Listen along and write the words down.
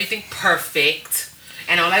everything perfect,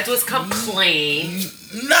 and all I do is complain.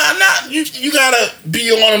 Nah. You gotta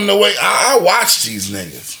be on them the way I watch these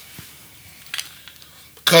niggas.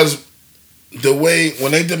 Cause the way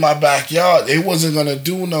when they did my backyard, they wasn't gonna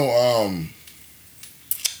do no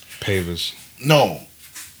Pavers. no.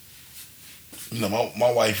 You know,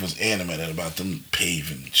 my wife was animated about them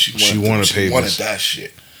paving. She wanted that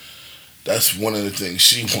shit. That's one of the things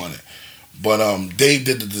she wanted. But they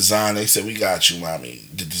did the design. They said, "We got you, mommy."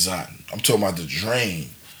 The design. I'm talking about the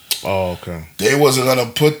drain. Oh, okay. They wasn't gonna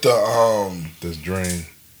put the this drain.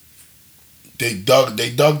 They dug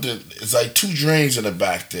the. It's like two drains in the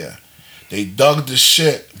back there. They dug the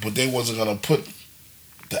shit, but they wasn't gonna put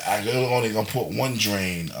the. They were only gonna put one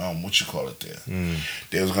drain. What you call it there?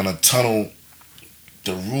 They was gonna tunnel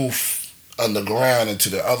the roof underground into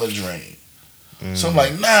the other drain. So I'm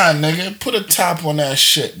like, nah, nigga, put a top on that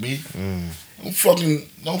shit, B. Don't fucking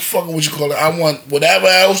what you call it. I want whatever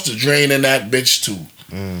else to drain in that bitch too.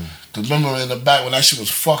 Cause remember in the back when that shit was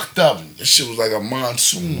fucked up, that shit was like a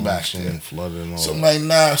monsoon back there. Flooded and all So I'm that. like,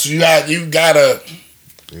 nah. So you gotta.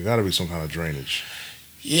 There gotta be some kind of drainage.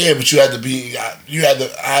 Yeah, but you had to be. I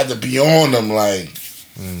had to be on them like.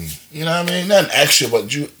 You know what I mean? Nothing extra,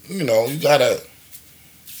 but you gotta.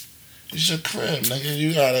 It's your crib, nigga.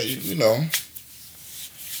 You gotta, you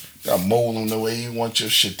gotta mold them the way you want your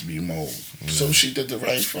shit to be molded. So she did the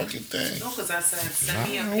right fucking thing. No, because I said, send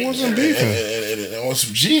me a picture. I wasn't beefing. And on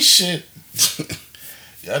some G shit,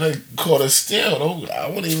 y'all done caught a steal, though. I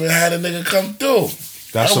wouldn't even had a nigga come through.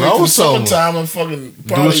 That's what I was telling her. Summertime and fucking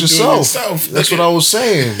Do it yourself. That's nigga. what I was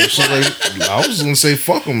saying. She's like, I was gonna say,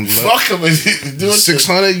 fuck them. Fuck them and do it.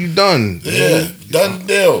 600, you done. Yeah, done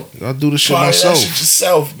deal. I'll do the shit Probably myself. That shit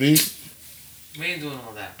yourself, B. We ain't doing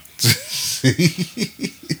all that.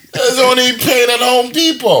 There's only paint at Home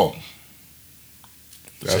Depot.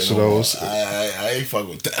 That's what I was. I ain't fuck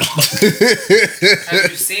with that.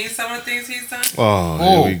 Have you seen some of the things he's done?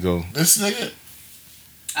 Oh, here we go. This nigga.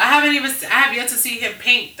 I have yet to see him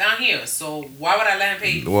paint down here. So why would I let him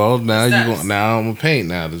paint? Well, now steps? now I'm gonna paint.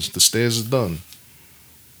 Now the stairs is done.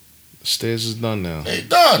 The stairs is done now. They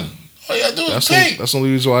done. All you gotta do is paint. That's the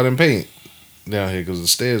only reason why I didn't paint down here, because the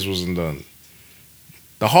stairs wasn't done.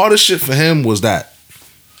 The hardest shit for him was that.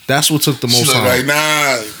 That's what took the most time. Like, nah.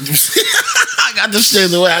 I got the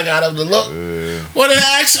shit the way I got him to look. What did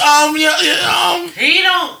I ask? He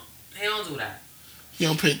don't do that. He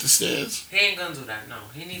don't paint the stairs. He ain't gonna do that. No,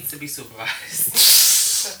 he needs to be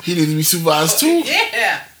supervised. He needs to be supervised too.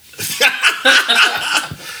 Yeah.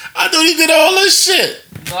 I thought he did all this shit.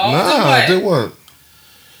 No, I did what?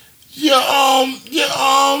 Your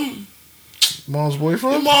mom's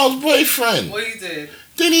boyfriend. Your mom's boyfriend. What he did?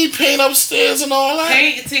 Did he paint upstairs and all that?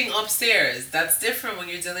 Painting upstairs. That's different when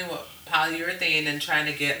you're dealing with polyurethane and trying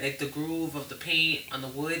to get like the groove of the paint on the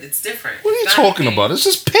wood. It's different. What are you talking about? It's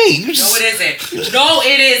just paint. No, it isn't. No,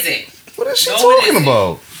 it isn't. What is she talking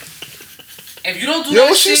about? If you don't do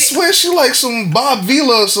that she shit, swears she like some Bob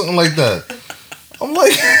Vila or something like that. I'm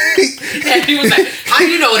like, and he was like, "How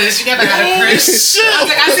you know this? You never had a print." Shit. I was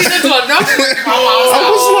like, "I seen her do enough work in my I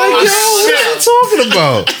was like, yo, what are you talking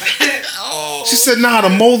about? Oh. She said, nah, the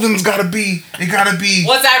molding's gotta be, it gotta be.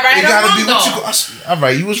 Was I right it gotta or be wrong, what you all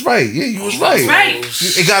right, you was right. Yeah, you was right. Right.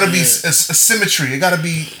 It gotta be a symmetry. It gotta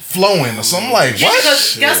be flowing or something like Yeah, what?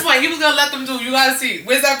 because guess what? He was gonna let them do. You gotta see.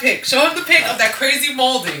 Where's that pic? Show him the pic of that crazy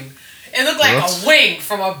molding. It looked like a wing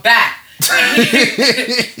from a bat.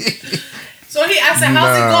 So I said,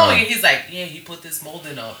 "How's it going?" And he's like, "Yeah, he put this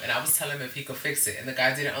molding up," and I was telling him if he could fix it, and the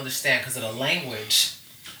guy didn't understand because of the language.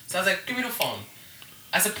 So I was like, "Give me the phone."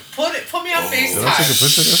 I said, "Put me on FaceTime." Did I take a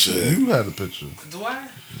picture of that shit? You had a picture. Do I?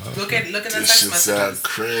 Look at the This text shit sound messages.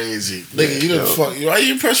 crazy. Nigga, you done fuck. Why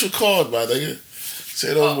you press record, my nigga?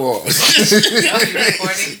 Say no more. Oh, you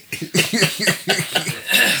recording?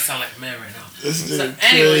 Sound like a man right now. This So nigga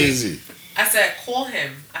anyway, crazy. I said, call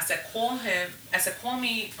him. I said, call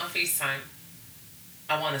me on FaceTime.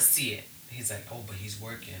 I want to see it. He's like, oh, but he's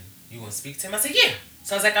working. You want to speak to him? I said, yeah.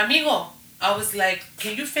 So I was like, amigo. I was like,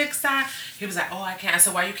 can you fix that? He was like, oh, I can't. I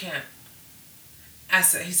said, why you can't?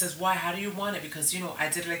 He says, why? How do you want it? Because, I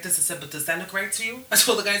did it like this. I said, but does that look right to you? I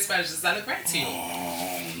told the guy in Spanish, does that look right to you?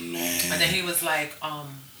 Oh, man. And then he was like, I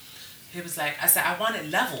said, I want it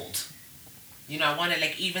leveled. I want it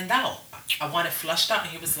like evened out. I want it flushed out. And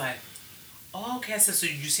he was like, oh, okay. I said, so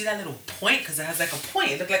you see that little point? Because it has like a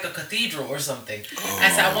point. It looked like a cathedral or something. I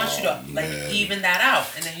said, I want you to even that out.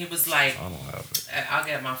 And then he was like, I don't have it. I'll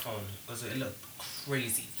get my phone. Because it looked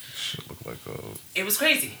crazy. Shit look like It was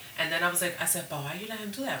crazy. And then I was like, but why you let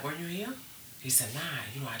him do that? Weren't you here? He said, nah,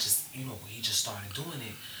 he just started doing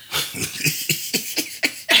it.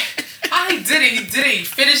 I he did it. He did it. He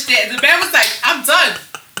finished it. And the man was like, I'm done.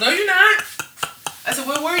 No, you're not. I said,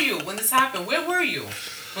 where were you when this happened? Where were you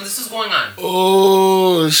when this was going on?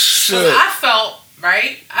 Oh, shit. I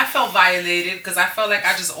felt violated because I felt like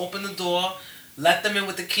I just opened the door, let them in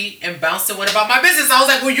with the key, and bounced and went about my business. I was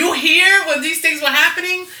like, were you here when these things were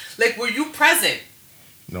happening? Like, were you present?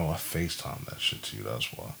 No, I FaceTimed that shit to you. That's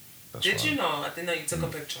why. Did you know? I didn't know you took a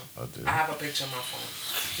picture. I did. I have a picture on my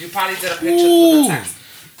phone. You probably did a picture through the text.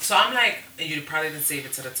 So I'm like, and you probably didn't save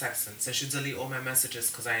it to the text. And since you delete all my messages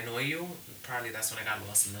because I annoy you, probably that's when I got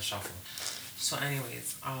lost in the shuffle. So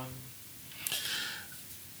anyways,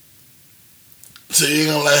 So you're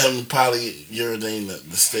gonna let him probably urinate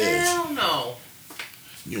the stairs? hell no.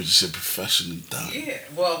 You're just a professionally done. Yeah,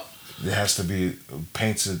 well, It has to be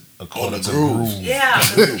painted according On the to groove. groove. yeah,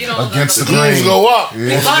 'cause, you know, Against The the grooves grain. go up.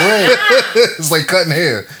 Yeah. It's like cutting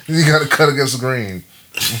hair. You gotta cut against the grain.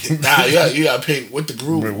 Nah, you gotta paint with the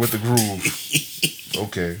groove. With the groove.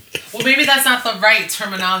 Okay. Well, maybe that's not the right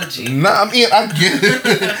terminology. Nah, I mean, I get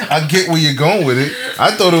it. I get where you're going with it.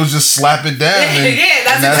 I thought it was just slap it down. And, Yeah,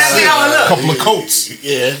 that's and exactly it. how it A looks. couple of coats.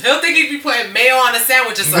 Yeah. He'll think he'd be putting mayo on a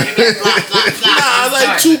sandwich or something. He'd be like, blah, blah, blah. Nah,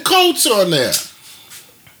 like Sorry. 2 coats on there.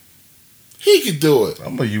 He could do it.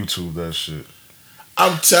 I'm gonna YouTube that shit.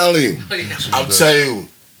 I'm telling you. I'm telling you.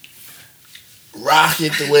 Rock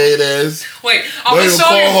it the way it is. Wait, I'm Don't gonna even show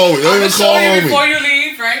call you. homie. Don't I'm even gonna show call you homie. before you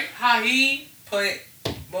leave, right? How he put,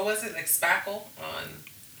 what was it, like spackle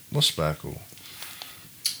What's spackle?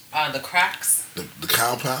 on the cracks, The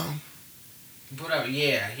compound. whatever.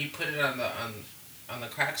 Yeah, he put it on the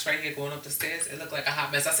cracks right here going up the stairs. It looked like a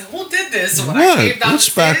hot mess. I said, who did this? When I came down What's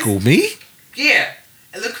the stairs, spackle? Me? yeah,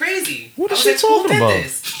 it looked crazy. What I is was she like, who talking did about?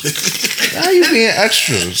 this? How you being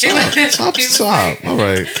extra? He Stop. was- Stop. he was Stop. like- All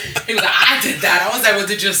right. He was like, I did that. I was like, well,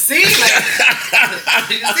 did you see? Like,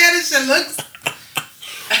 did you see how this shit looks?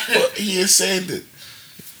 Well, he is saying it.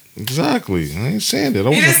 Exactly. I ain't saying that. I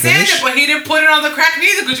He wasn't didn't sand finished. it, but he didn't put it on the crack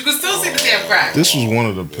neither because you could still see the damn crack. This was one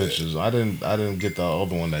of the pictures. I didn't get the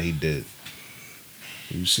other one that he did.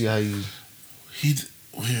 You see how he He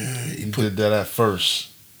put did that at first.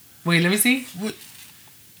 Wait, let me see. What?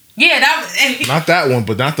 Yeah, that was. Not that one,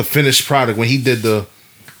 but not the finished product. When he did the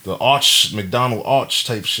arch, McDonald arch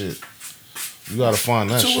type shit. You gotta find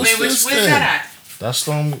that So shit. what's Wait, this where's thing? that That's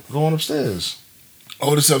them going upstairs.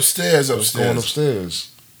 Oh, this upstairs. That's going upstairs.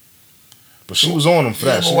 But she was on him for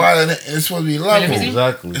Yeah, that. but She- why didn't it's supposed to be let me level? see.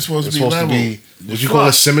 Exactly. It's supposed to be level. Would you call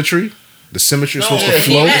it symmetry? The symmetry is supposed to yeah,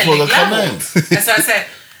 flow. it's supposed to come level. in. And so I said,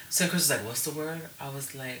 so Chris was like, what's the word? I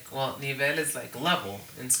was like, well, nivel is like level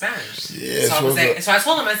in Spanish. Yeah, So I was so like, so I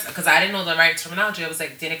told him, because I didn't know the right terminology, I was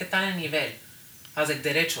like, tiene que estar en nivel. I was like,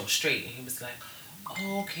 derecho, straight. And he was like,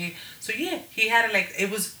 oh, okay. So yeah, he had it like, it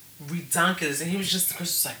was redonkulous. And he was just, Chris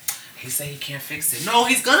was like, he said he can't fix it. No,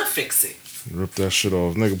 he's gonna fix it. Rip that shit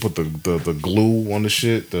off. Nigga put the glue on the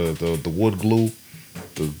shit, the wood glue,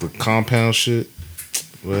 the compound shit.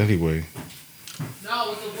 Well, anyway. No, it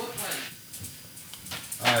was the wood plank.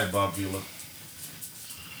 All right, Bob Vila.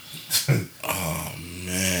 Oh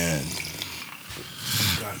man.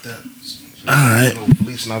 Got that. All right. No,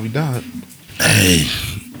 Feliz Navidad. Hey,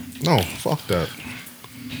 No, fuck that.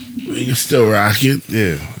 we can still rock it.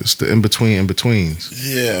 Yeah, it's the in-betweens.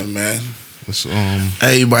 Yeah, man. It's,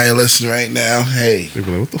 Everybody listening right now. Hey, they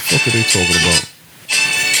be like, what the fuck are they talking about?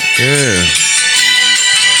 Yeah.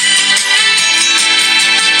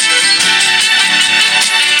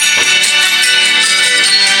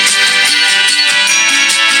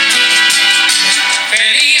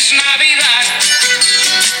 Feliz Navidad.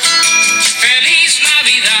 Feliz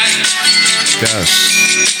Navidad. Yes.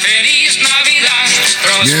 Feliz Navidad.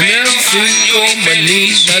 Prospero año y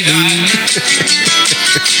felicidad.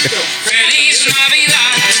 Feliz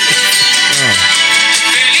Navidad.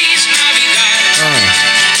 Feliz Navidad.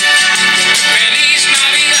 Feliz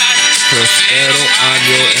Navidad. Prospero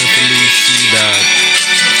año en felicidad.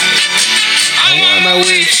 I wanna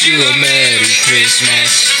wish you a Merry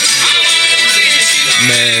Christmas.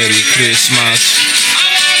 Merry Christmas.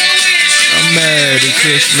 A Merry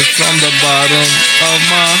Christmas from the bottom of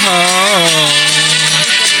my heart.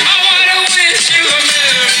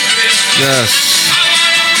 Yes.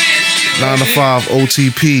 9 to 5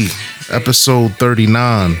 OTP, episode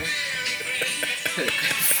 39.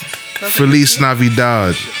 Feliz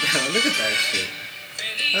Navidad. Look at that shit.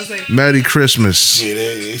 I was like, Merry Christmas. yeah,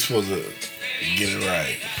 they supposed to get it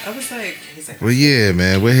right. I was like, he's like, Well, yeah,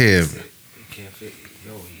 man, we're here. he can't fit.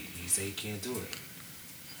 Yo, he said he can't do it.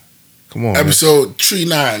 Come on, miss. Episode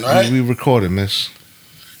 39, right? We recorded, miss.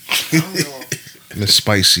 I don't know. Miss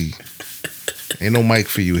Spicy. Ain't no mic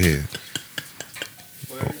for you here.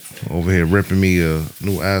 Word. Over here ripping me a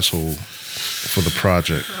new asshole. for the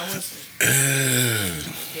project? I wasn't.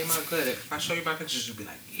 Came out good. If I show you my pictures, you'll be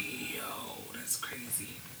like, yo, that's crazy.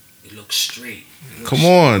 It looks straight. Come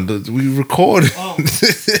on, we recorded. Oh.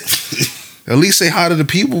 At least say hi to the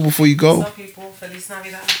people before you go. What's up, people? Feliz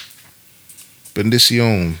Navidad.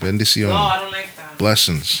 Bendición, bendición. No, I don't like that.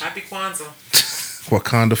 Blessings. Happy Kwanzaa.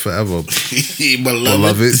 Wakanda forever.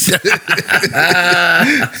 Beloved.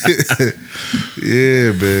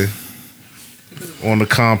 Yeah, man. On the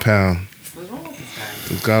compound. What's wrong with this guy?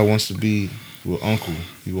 This guy wants to be with uncle.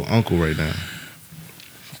 You with uncle right now.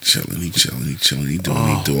 Chilling. He doing what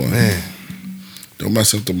he doing. Man. Don't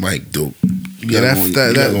mess up the mic, dope. You Yeah,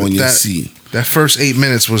 gotta go on your seat. That first 8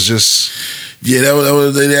 minutes was just Yeah, that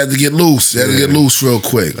was, they had to get loose. They had to get loose real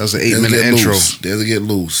quick. That was an They had to 8-minute get intro. loose. They had to get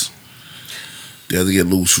loose. They had to get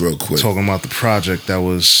loose real quick. talking about the project that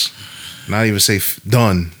was not even say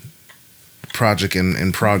done. Project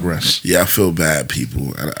in progress. Yeah, I feel bad,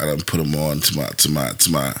 people. I done put them on to my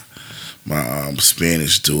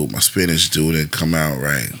Spanish dude. My Spanish dude didn't come out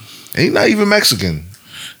right. And he's not even Mexican.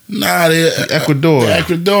 Nah, they're Ecuador. They're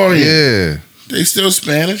Ecuadorian. Yeah, They still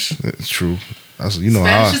Spanish. it's true. That's, you know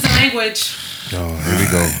Spanish how. is a language. Oh, here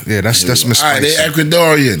we go. Yeah, that's Miss All right, Spicy. they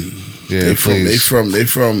Ecuadorian. Yeah, They please. from.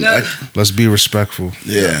 Look. Let's be respectful.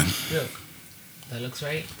 Yeah. Look. That looks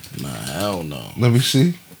right. Nah, hell no. Let me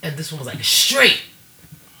see. And this one was like straight.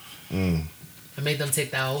 Mm. I made them take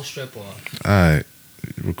that whole strip off. All right,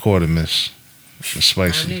 record it, Miss I'm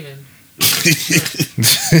Spicy. leaving.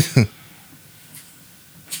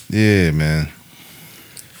 Yeah, man.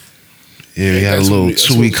 Yeah, we had a That's little what we-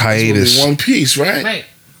 2-week that's what we- hiatus. One piece, right? Right.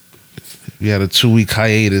 We had a 2-week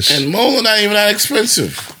hiatus. And Mola not even that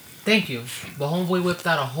expensive. Thank you. But homeboy whipped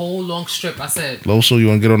out a whole long strip. I said, Loso, you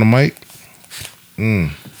want to get on the mic?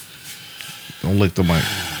 Don't lick the mic.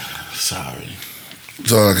 Sorry.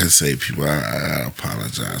 That's all I can say, people. I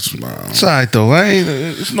apologize for my It's all right though.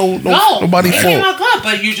 It's nobody's it came fault. out good,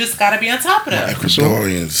 but you just gotta be on top of that.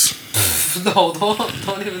 Ecuadorians. No,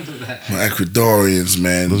 don't even do that. My Ecuadorians,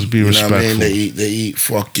 man. Let's be You know what I mean? respectful. They eat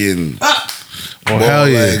fucking Oh hell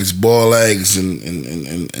yeah! ball eggs, and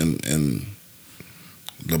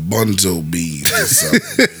the bunzo beans or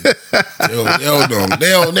something. they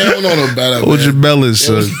don't know no better. Hold man. your belly,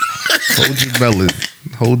 son. Hold your belly.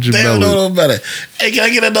 Hold your They don't know belly. no better. Hey, can I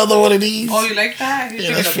get another one of these? Oh, you like that? You're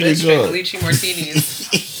Yeah, drinking that's a pretty bitch drink good. lychee martinis.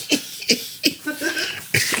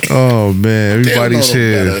 Oh man, They don't know everybody's no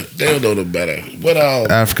here. better. They don't know no better. But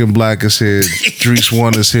African Black is here. Drees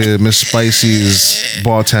One is here. Miss Spicy is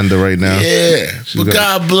bartender right now. yeah. She's But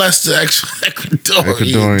got- God bless the Ecuadorians.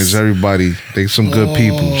 Ecuadorians, everybody. They some good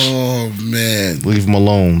peoples. Oh man. Leave them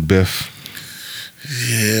alone, Biff.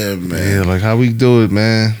 Yeah, man. Yeah, like how we do it,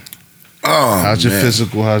 man. Oh, How's your man.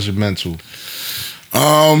 physical? How's your mental?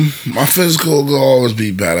 My physical will always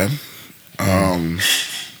be better.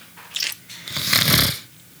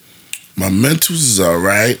 My mentals is all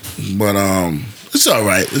right, but it's all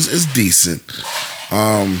right. It's decent.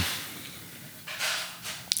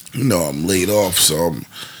 You know, I'm laid off, so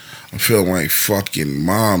I'm feeling like fucking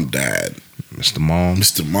Mom died. Mr. Mom.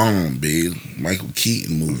 Mr. Mom, babe. Michael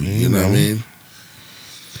Keaton movie. You You know what I know. mean?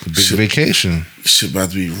 The big Shit. vacation. Shit about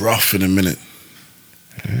to be rough in a minute.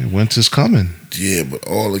 Yeah, winter's coming. Yeah, but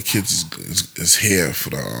all the kids is here for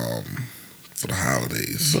the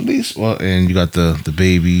holidays. At least, well, and you got the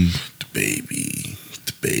baby. The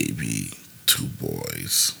baby, 2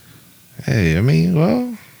 boys. Hey, I mean,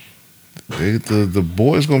 well, the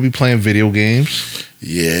boys gonna be playing video games.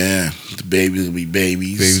 Yeah, the babies will be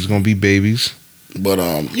babies. Babies gonna be babies. But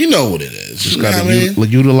you know what it is. Just You know gotta what I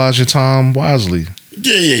mean? utilize your time wisely.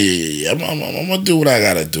 Yeah. I'm gonna do what I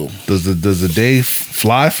gotta do. Does the day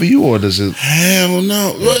fly for you, or does it? Hell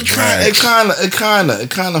no. Well, it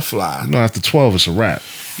kind of fly. You know, after 12, it's a wrap.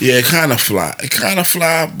 Yeah, it kind of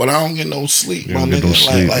fly. But I don't get no sleep, You my don't get nigga. no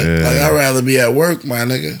sleep, like yeah. I'd rather be at work, my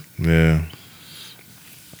nigga. Yeah.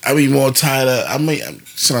 I be more tired of.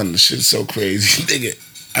 Son, the shit's so crazy, nigga.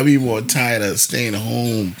 I be more tired of staying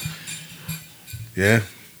home Yeah.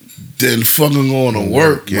 than fucking going to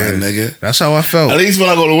work, Yeah. my nigga. That's how I felt. At least when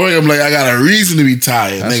I go to work, I'm like, I got a reason to be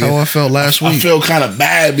tired, That's nigga. how I felt last I week. feel kind of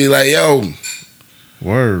bad, be like, yo,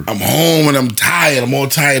 Word. I'm home and I'm tired. I'm more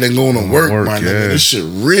tired than going to work, my yeah. nigga. This shit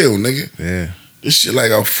real, nigga. Yeah. This shit like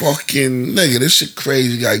a fucking nigga. This shit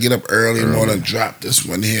crazy. You gotta get up early in the morning, drop this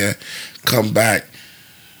one here, come back,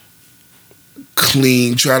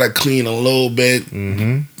 clean, try to clean a little bit,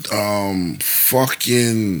 Mm-hmm.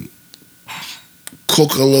 fucking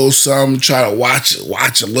cook a little something, try to watch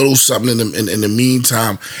a little something in the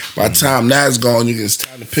meantime. By the time that's gone, it's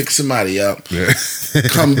time to pick somebody up, Yeah.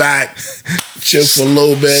 come back, chill for a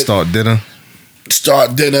little bit. Start dinner.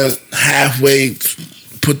 start dinner halfway,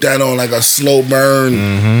 put that on like a slow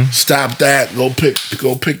burn, stop that, go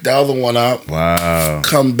pick the other one up, Wow.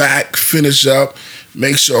 come back, finish up,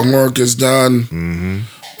 make sure homework is done.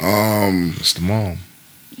 It's the mom.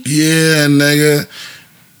 Yeah, nigga.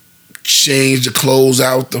 Change the clothes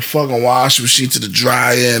out the fucking washing machine to the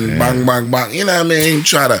dryer and bang, bang, bang. You know what I mean?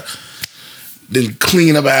 Try to then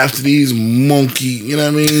clean up after these monkey, you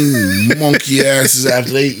know what I mean? Monkey asses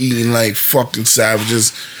after they eating like fucking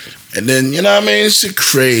savages. And then, you know what I mean? Shit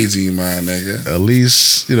crazy, my nigga. At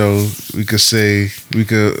least, you know, we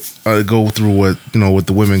could go through what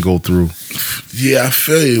the women go through. Yeah, I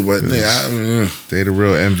feel you, but nigga, They the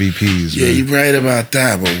real MVPs, yeah, man. you right about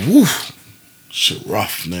that, but woo, shit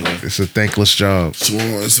rough, nigga. It's a thankless job. So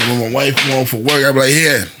when my wife going for work, I be like,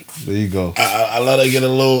 here, There you go. I let her get a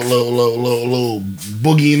little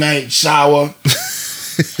boogie night shower.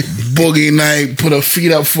 Boogie night, put her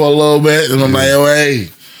feet up for a little bit, and I'm like, oh, hey,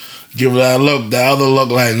 give her that look. The other look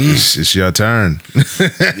like, It's your turn.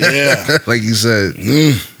 yeah. Like you said,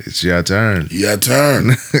 it's your turn. Your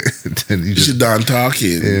turn. Then you You just should done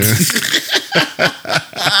talking. yeah.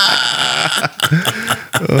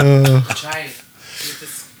 Try it.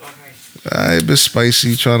 Okay. I been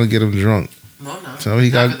spicy trying to get him drunk. No, no. So he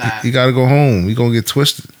Never got that. he got to go home. He gonna get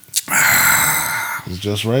twisted. It's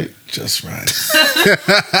just right. Just right.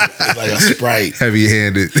 It's like a Sprite. Heavy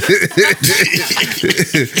handed.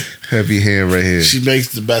 Heavy hand right here. She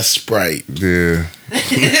makes the best Sprite. Yeah.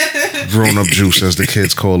 Grown up juice, as the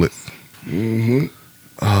kids call it.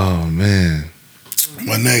 Oh man,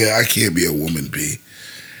 My nigga, I can't be a woman, B.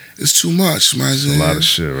 It's too much, man. a lot of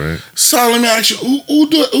shit, right? So let me ask you, who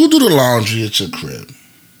do the laundry at your crib?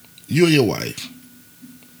 You or your wife?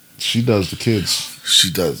 She does the kids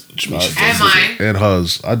She does. What you mean she And does it? mine. and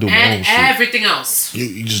hers. I do my own And shit. everything else.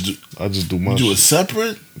 You just do, I just do my you do it shit.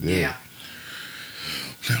 separate? Yeah.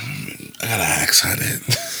 I gotta ask her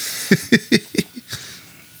that.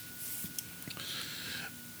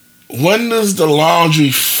 When does the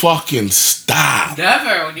laundry fucking stop?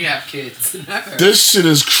 Never when you have kids. Never. This shit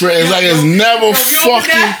is crazy. It's like it's never If you open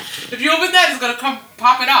fucking. that- If you open that, it's gonna come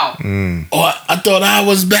pop it out. Oh, I thought I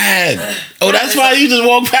was bad. Oh, that's why you just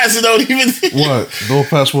walk past it. Don't even. What? Go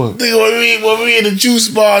past what? Nigga, when we in the juice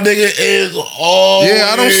bar, nigga, it's always. Yeah,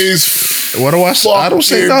 I don't. What do I say? I don't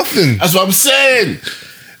say fucking- nothing. That's what I'm saying.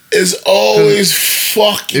 It's always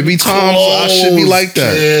fucking. It be times I should be like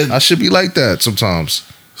that. kid. I should be like that sometimes.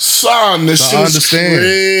 Son, this I shit is understand.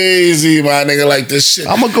 crazy, my nigga. Like this shit.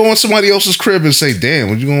 I'm gonna go in somebody else's crib and say, "Damn,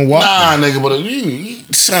 what you gonna watch?" Nah, nigga,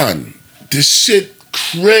 but son, this shit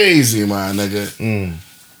crazy, my nigga.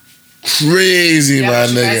 Crazy, Yeah, my but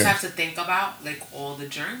you guys nigga. have to think about like all the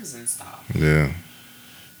germs and stuff. Yeah.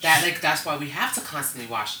 That's why we have to constantly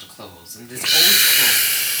wash the clothes, and there's always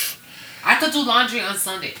clothes. I could do laundry on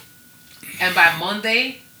Sunday, and by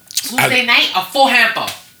Monday, Tuesday night, a full hamper,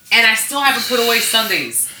 and I still haven't put away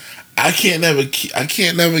Sundays. I can't never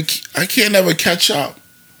catch up.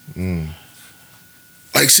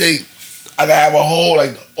 Like say, I gotta have a whole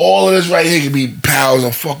like all of this right here could be piles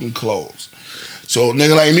of fucking clothes. So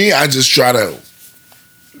nigga like me, I just try to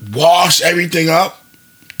wash everything up,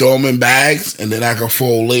 throw them in bags, and then I can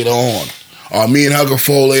fold later on. Or me and her can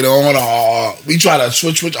fold later on, or we try to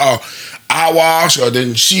switch. Or I wash, or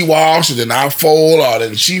then she wash, or then I fold, or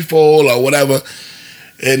then she fold, or whatever.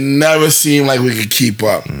 It never seemed like we could keep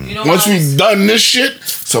up. You know Once what we done this shit,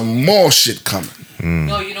 some more shit coming.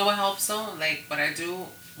 No, you know what helps though? Like what I do,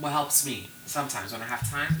 what helps me sometimes when I have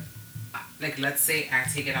time. Like let's say I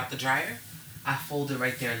take it out the dryer, I fold it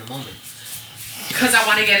right there in the moment because I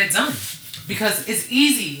want to get it done. Because it's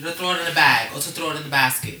easy to throw it in a bag or to throw it in the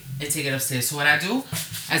basket and take it upstairs. So what I do,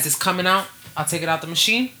 as it's coming out, I'll take it out the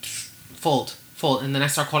machine, fold, and then I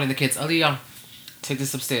start calling the kids. Aliyah, take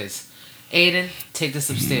this upstairs. Aiden, take this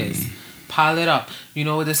upstairs. Pile it up. You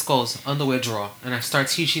know where this goes? Underwear drawer. And I start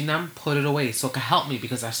teaching them, put it away. So it can help me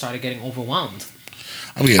because I started getting overwhelmed.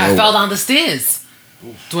 I'm getting I over. fell down the stairs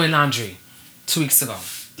doing laundry 2 weeks ago.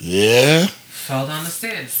 Yeah, Fell down the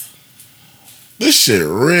stairs. this shit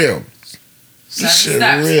real. 7 This shit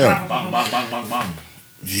steps. real. Bang, bang, bang, bang, bang.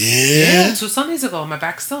 Yeah. 2 Sundays ago, my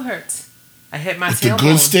back still hurts. I hit my The tailbone.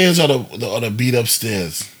 good stairs or the beat up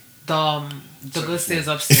stairs? The good stairs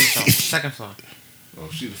upstairs, though. Second floor. Oh,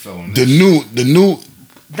 she fell on The new.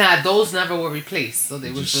 Nah, those never were replaced, so they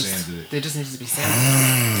was Just just sanded it. they just needed to be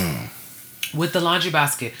sanded. With the laundry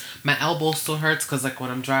basket, my elbow still hurts because like when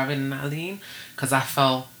I'm driving in Aline, because I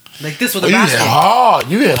fell like this with Oh, the you hit basket. hard.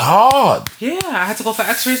 You hit hard. Yeah, I had to go for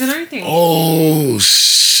X-rays and everything, Oh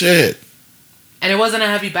shit. and it wasn't a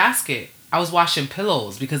heavy basket. I was washing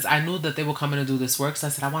pillows because I knew that they were coming to do this work. So I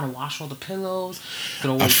said, I want to wash all the pillows.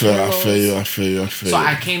 Throw away I feel pillows. you. So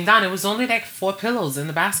I came down. It was only like 4 pillows in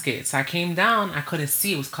the basket. So I came down. I couldn't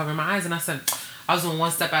see. It was covering my eyes. And I said, I was doing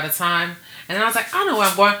one step at a time. And then I was like, I know where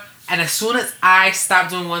I'm going. And as soon as I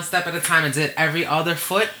stopped doing one step at a time and did every other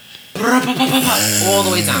foot, all the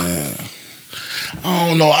way down. I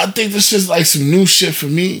don't know. I think this is like some new shit for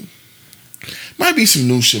me. Might be some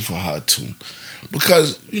new shit for her too.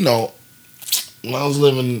 Because, you know, when I was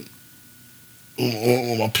living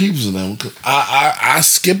with my peoples and them, I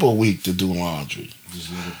skip a week to do laundry.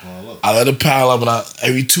 Just let it pile up. I let it pile up, and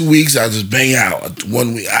every 2 weeks I just bang out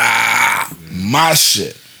 1 week. My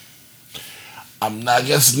shit. I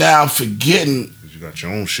guess now I'm forgetting. You got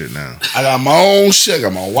your own shit now. I got my own shit. I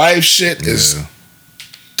got my wife's shit. It's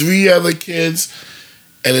 3 other kids,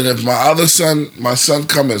 and then if my son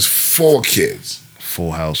come, it's 4 kids.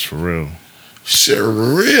 Full house for real. Shit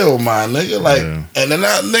real, my nigga. Like, Yeah. and then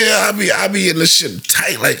I be in this shit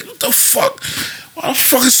tight. Like, what the fuck? Why the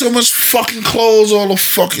fuck is so much fucking clothes all the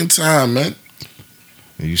fucking time, man?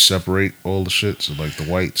 And you separate all the shit, so like the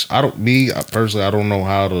whites. I personally, I don't know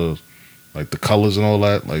how to, like the colors and all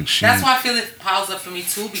that. Like That's why I feel it piles up for me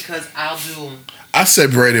too, because I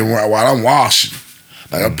separate it while I'm washing.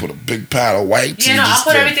 Like, I put a big pile of whites. Yeah, and no, I'll just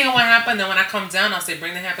put everything in one hamper, and then when I come down, I'll say,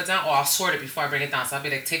 bring the hamper down, or I'll sort it before I bring it down. So I'll be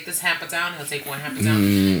like, take this hamper down, he'll take one hamper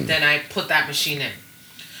down, then I put that machine in.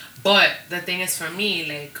 But the thing is, for me,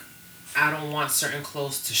 like, I don't want certain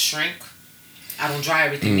clothes to shrink. I don't dry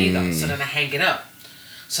everything either, so then I hang it up.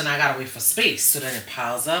 So now I gotta wait for space. So then it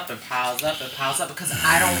piles up and piles up and piles up, because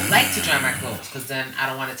I don't like to dry my clothes, because then I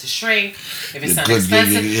don't want it to shrink. If it's not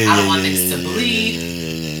expensive, I don't want things to bleed.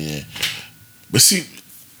 Yeah. But see,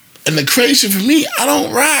 and the crazy for me, I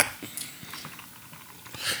don't rock.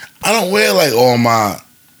 I don't wear like all my.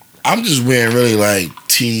 I'm just wearing really like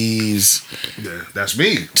tees. Yeah, that's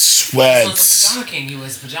me. Sweats. So Pajama King, he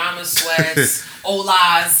wears pajamas, sweats,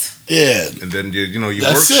 Olas. Yeah. And then your work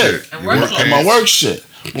That's it. shit. And Your work work clothes. And my pants. work shit.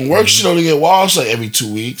 My work shit only get washed like every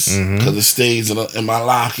 2 weeks because it stays in my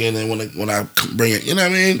locker, and then when I bring it, you know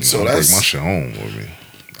what I mean. So I that's take my shit home with me.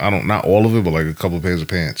 I don't, not all of it, but like a couple of pairs of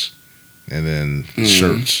pants, and then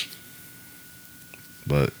shirts.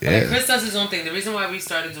 But Like, yeah, Chris does his own thing. The reason why we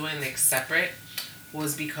started doing like separate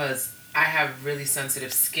was because I have really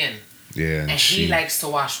sensitive skin, yeah, and he likes to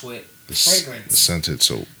wash with the fragrance. scented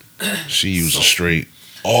soap. She uses So- straight.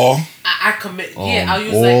 all. I commit. Yeah, I'll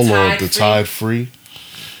use all like of the Tide Tide free.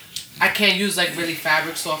 I can't use like really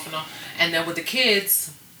fabric softener. And then with the kids,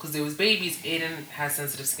 because they was babies, Aiden has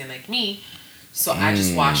sensitive skin like me, so I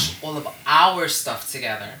just wash all of our stuff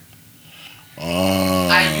together.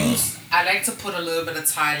 I like to put a little bit of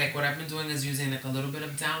Tide. Like what I've been doing is using like a little bit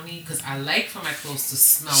of Downy, because I like for my clothes to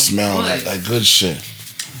smell good. like that good shit.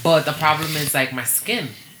 But the problem is like my skin.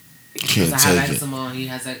 Can't Because I have take it. eczema, he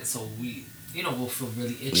has like, so we'll feel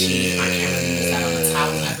really itchy. I can't really use that on the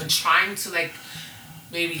towel. I've been trying to like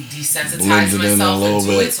maybe desensitize Blend it in a myself little and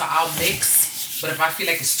do bit. it, so I'll mix. But if I feel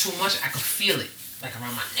like it's too much, I can feel it, like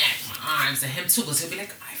around my neck, my arms, and him too, because he'll be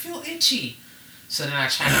like, I feel itchy. So then I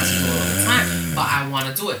try not to do it all the time, but I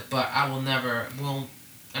want to do it. But I will never. Not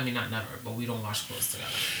never, but we don't wash clothes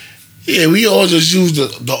together. Yeah, we all just use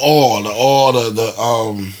the oil,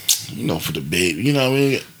 for the baby. You know what I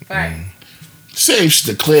mean? Right. Same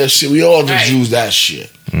shit, the clear shit. We all just Right. use that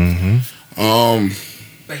shit.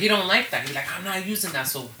 But he don't like that. He's like, I'm not using that.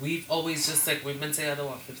 So we've always just like, we've been together,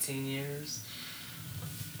 15 years?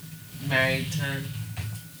 Married 10.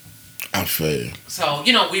 I feel you. So,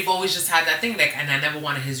 we've always just had that thing, like, and I never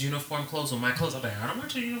wanted his uniform clothes with my clothes. I'm like, I don't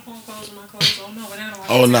want your uniform clothes with my clothes. Oh, no, we're not gonna wash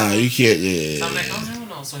Oh, it nah, together. you can't. Yeah. So I'm like, oh, hell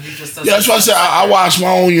no. So he just does. Yeah, that's why I said I wash my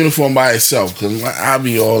own uniform by itself because I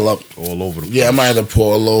be all up. all over the place. Yeah, I might have to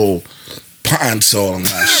pour a little pine salt on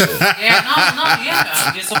that shit.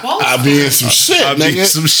 Yeah, you're supposed I to. be in some shit, I mean, nigga.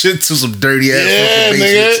 some shit to some dirty ass Yeah, fucking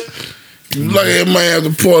basements. nigga. Like, I might have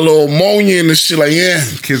to pour a little ammonia in this shit. Like, yeah.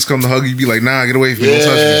 Kids come to hug you, be like, nah, get away from me, don't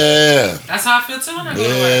touch me. Yeah. That's how I feel too when I go to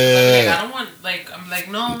work. Like, I don't want, I'm like,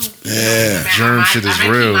 no. Yeah. Germ shit is I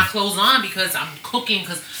might real. keep my clothes on because I'm cooking,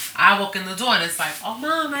 because I walk in the door and it's like, oh,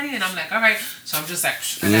 Mom, I need it. I'm like, all right. So I'm just like,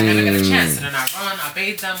 and I never get a chance. And then I run, I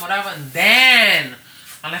bathe them, whatever. And then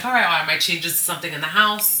I'm like, all right, I might change this to something in the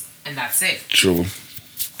house. And that's it. True.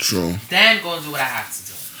 Then go and do what I have to do.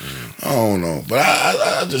 I don't know. But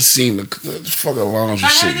I just seen the fucking laundry Try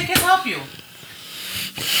having the shit. kids help you.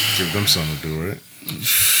 Give them something to do, right?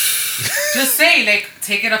 Just say, like,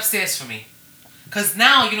 take it upstairs for me. Because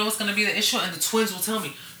now, you know what's going to be the issue? And the twins will tell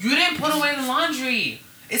me, you didn't put away the laundry.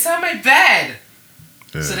 It's on my bed.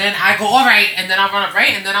 Yeah. So then I go, all right, and then I'll run up,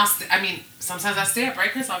 right? And then sometimes I stay up,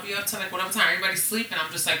 right? Because I'll be up till like whatever time everybody's sleeping.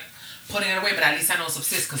 I'm just like putting it away, but at least I know it's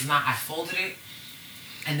upstairs because now I folded it.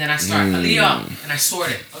 And then I start, Aaliyah, and I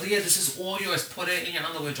sort it. Aaliyah, this is all yours. Put it in your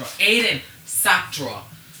underwear drawer. Aiden, sock drawer.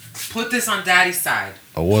 Put this on daddy's side.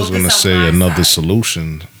 I was Put gonna this on say my another side.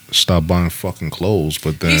 solution. Stop buying fucking clothes,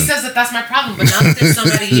 but then He says that that's my problem, but now that there's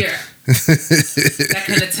somebody here that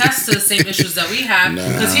can attest to the same issues that we have,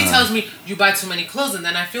 because he tells me you buy too many clothes, and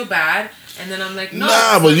then I feel bad, and then I'm like, no.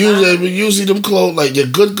 Nah, but usually them clothes, like, you're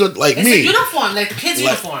good, like It's me. a uniform, like the kids'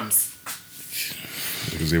 Like- uniforms.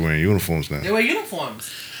 because they're wearing uniforms now. They wear uniforms.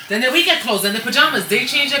 Then we get clothes, and the pajamas. They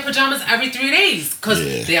change their pajamas every 3 days because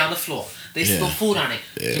Yeah. they're on the floor. They spill food on it.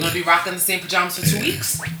 You're gonna be rocking the same pajamas for 2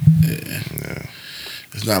 weeks.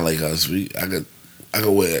 It's not like us. I could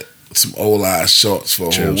wear some old ass shorts for a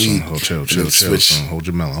whole Chill, son. week. Oh, chill, and then switch. son. Hold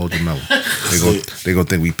your melon. They gonna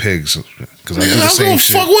think we pigs because I do Nigga, the I same don't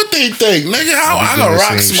shit. fuck what they think, nigga. I do can the rock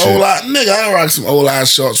same some shit. old ass nigga. I can rock some old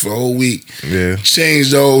ass shorts for a whole week. Yeah.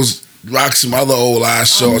 Change those, rock some other old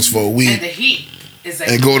ass shorts for a And week, the heat is like.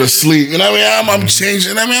 and go to sleep. You know what I mean? I'm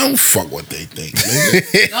changing. I don't fuck what they think,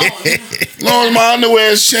 nigga. No, As long as my underwear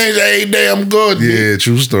is changed every day, I'm good. nigga. Yeah,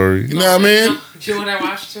 true story. You know what I mean? You know what I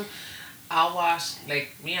wash too? I'll wash,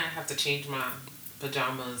 like, me, I have to change my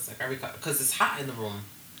pajamas, like, every couple, because it's hot in the room,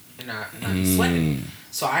 and I be sweating.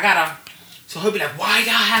 So he'll be like, why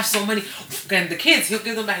y'all have so many? And the kids, he'll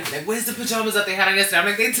give them back, he'll be like, where's the pajamas that they had on yesterday? I'm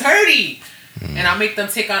like, they're dirty. And I'll make them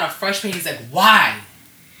take out a fresh pair. He's like, why?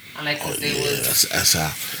 I'm like, because they was.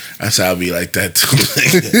 That's how I be like that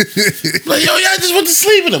too. Like, yo, y'all just went to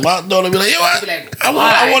sleep in them. I don't be like, yo, I'll be like, I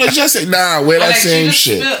why? want to just say, nah, wear I'm that like, same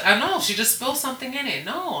she just shit. I know, she just spilled something in it.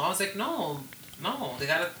 No, I was like, no, they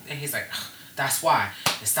gotta. And he's like, that's why.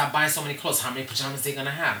 They stopped buying so many clothes. How many pajamas they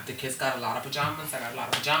gonna have? The kids got a lot of pajamas. I got a lot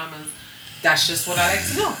of pajamas. That's just what I like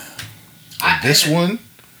to do. This one,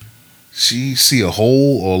 she see a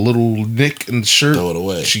hole or a little nick in the shirt. Throw it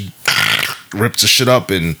away. She rips the shit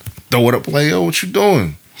up and throw it up. Like, yo, what you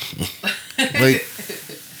doing? Like,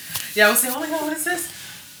 Yeah, I would say, oh my god, what is this?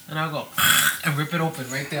 And I'll go and rip it open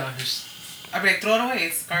right there on his. I'd be like, throw it away.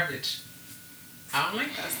 It's garbage. I don't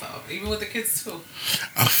like that stuff. Even with the kids too.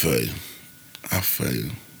 I feel you.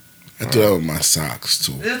 I do that with my socks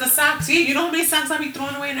too. There's the socks. Yeah, you know how many socks I be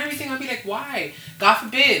throwing away and everything? I'll be like, why? God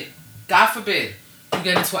forbid. You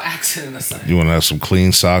get into an accident or something. you want to have some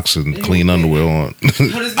clean socks and clean underwear on.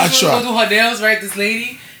 I try. Go do her nails, right? This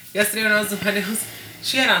lady, yesterday when I was doing her nails,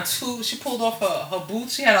 she pulled off her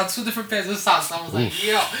boots. She had on 2 different pairs of socks. I was like,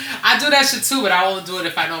 yo, I do that shit too, but I won't do it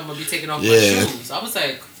if I know I'm going to be taking off my Yeah. shoes. I was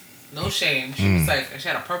like, no shame. She was like, she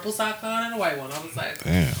had a purple sock on and a white one. I was like,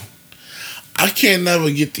 Damn. I can't never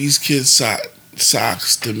get these kids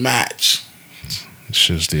socks to match. It's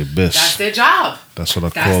just the abyss. that's their job. That's what I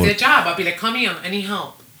That's call their it. job. I'll be like, come here, I need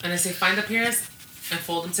help. And I say, find the pairs and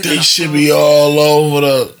fold them together. They should be all over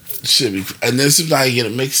the. Should be, and then sometimes you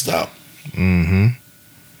get it mixed up. Mm-hmm.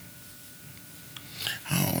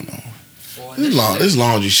 I don't know. Boy, This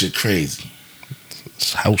laundry shit crazy.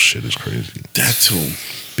 This house shit is crazy. That too.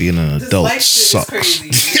 Being an This adult life shit sucks. is crazy.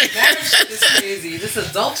 That shit is crazy. This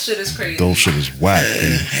adult shit is crazy. Adult shit is whack,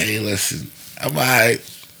 dude. Hey, listen, I'm alright.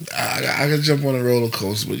 I can jump on a roller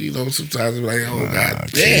coaster, but you know sometimes I'm like, oh god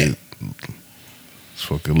damn. This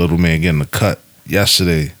fucking little man getting a cut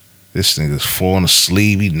yesterday. This nigga's falling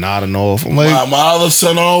asleep. He nodding off. I'm like, My other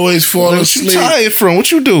son always falling what you asleep. tired from? What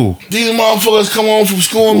you do? These motherfuckers come home from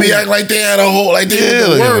school and be acting like they had a whole, like they Yeah,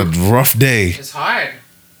 went to like work. a rough day. It's hard.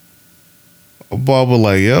 Barbara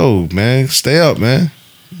like, yo, man, stay up, man.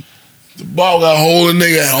 The ball got hold the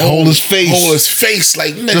nigga, Hold his face. hold his face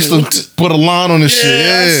like nigga. Just what the- to put a line on this I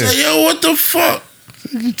shit. said, yo, what the fuck?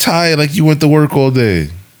 Yeah. You tired like you went to work all day.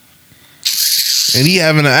 And he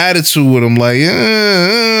having an attitude with him like,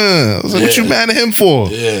 I was like, what you Yeah. mad at him for?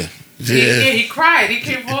 Yeah, He cried. He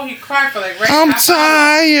came home. He cried for like I'm half an hour.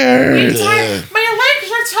 tired. I'm Yeah. tired. My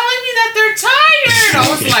legs are telling me that they're tired. I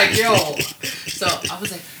was like, yo. So I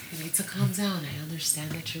was like, you need to calm down. I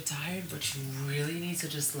understand that you're tired, but you really need to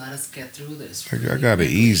just let us get through this. I got it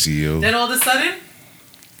easy, yo. Then all of a sudden,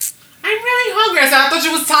 I'm really hungry. I said, I thought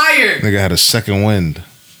you was tired. Nigga had a second wind.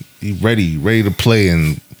 He ready to play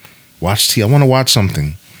and watch TV. I want to watch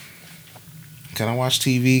something. Can I watch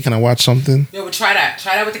TV? Can I watch something? Yo, but try that.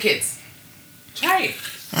 Try that with the kids. Try it.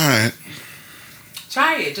 all right.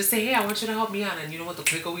 Try it. Just say, hey, I want you to help me out. And you know what? The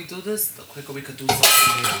quicker we do this, the quicker we could do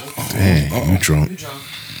something later. Damn, you drunk. You drunk.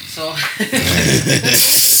 So,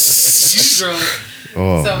 you drunk.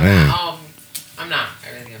 Oh, So, man. I'm not.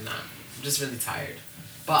 I really am not. I'm just really tired.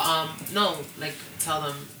 But, no, like, tell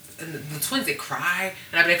them. And the twins, they cry.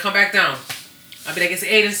 And I be like, come back down. I'll be like, it's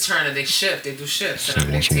Aiden's turn, and they shift. They do shifts. And I'll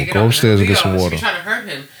be like, Someone take it go up. upstairs and get some She water. be trying to hurt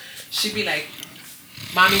him. She'd be like,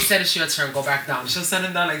 Mommy said it's your turn, go back down. She'll send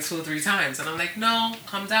him down like 2 or 3 times. And I'm like, no,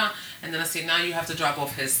 come down. And then I say, now you have to drop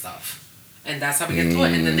off his stuff. And that's how we get through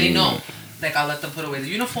it. And then they know. Like, I'll let them put away the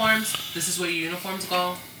uniforms. This is where your uniforms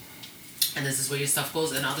go. And this is where your stuff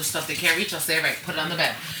goes. And other stuff they can't reach, I'll say, right, put it on the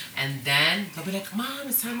bed. And then they'll be like, Mom,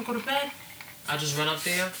 it's time to go to bed. I'll just run up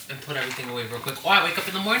there and put everything away real quick. Or I wake up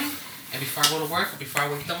in the morning, and before I go to work, or before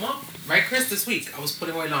I wake them up, right, Chris, this week, I was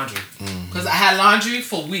putting away laundry. Because I had laundry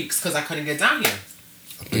for weeks because I couldn't get down here.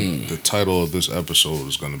 I think the title of this episode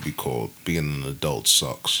is going to be called "Being an Adult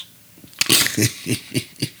Sucks."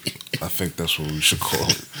 I think that's what we should call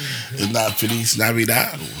it. It's not Feliz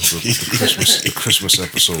Navidad. The Christmas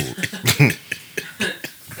episode.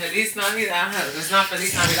 Feliz Navidad. It's not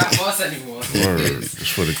Feliz Navidad for us anymore. Word. It's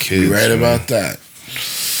for the kids. You right man. about that.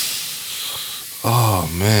 Oh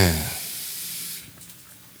man.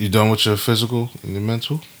 You done with your physical and your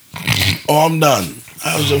mental? Oh, I'm done.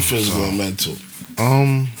 How's your physical and mental?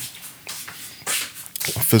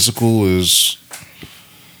 Physical is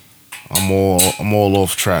I'm all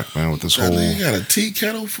off track, man, with this That whole nigga got a tea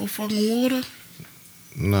kettle for fucking water?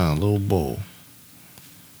 Nah, little bowl.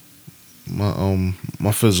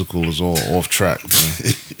 My physical is all off track,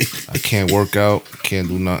 man. I can't work out, can't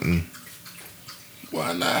do nothing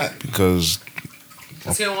Why not? because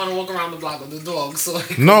Because he don't want to walk around the block with the dog. So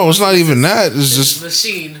like, no, it's not even that. It's it's just a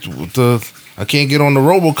machine. with I can't get on the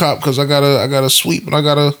RoboCop because I gotta sweep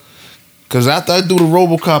and because after I do the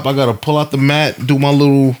RoboCop, I gotta pull out the mat, do my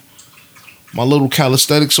little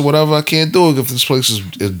calisthenics or whatever. I can't do it if this place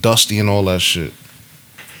is dusty and all that shit.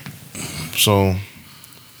 So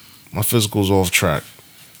my physical's off track.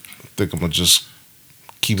 I think I'm gonna just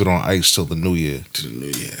keep it on ice till the new year. To the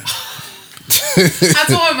new year. I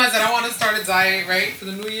told him, I said, I want to start a diet, right, for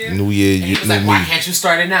the new year. New year, And he was new like, why me. can't you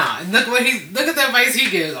start it now? And look at the advice he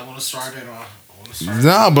gives. I want to start it.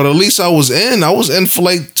 Nah, but at least I was in for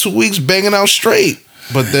like 2 weeks banging out straight.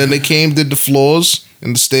 But then they came, did the floors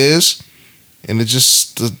and the stairs, and it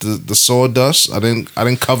just the sawdust. I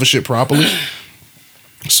didn't cover shit properly.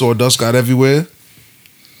 Sawdust got everywhere,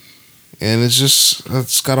 and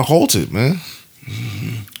it's gotta halt it, man.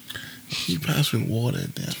 You pass me water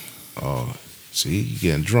in there. Oh, see, you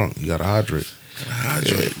getting drunk. You gotta hydrate.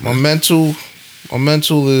 Hydrate. My mental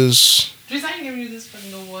is. Jeez, I ain't giving you this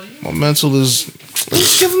fucking no water. My mental is.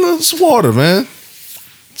 Just give him this water, man.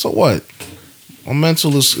 So what? My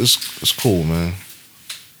mental is cool, man.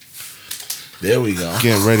 There we go.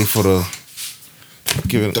 Getting ready for the.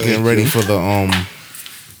 Getting ready for the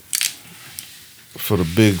for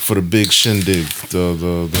the big shindig,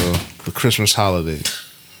 the Christmas holiday.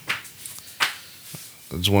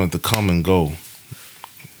 I just wanted to come and go.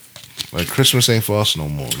 Like Christmas ain't for us no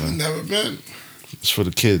more, man. Never been. It's for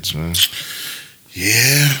the kids, man.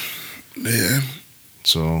 Yeah. Yeah.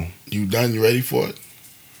 So You done? You ready for it?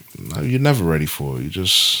 you're never ready for it. You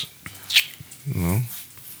just,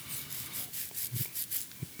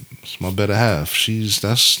 it's my better half.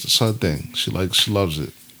 That's her thing. She loves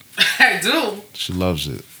it. I do. She loves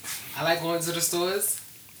it. I like going to the stores.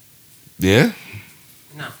 Yeah.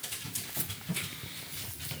 No.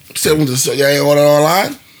 Said with the y'all ain't order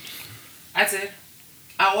online? I did.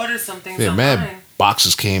 I ordered some things Yeah, online. mad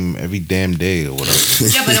boxes came every damn day or whatever.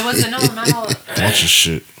 Yeah, but it wasn't, not all. Bunch of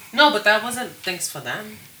shit. No, but that wasn't things for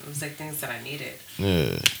them. It was like things that I needed.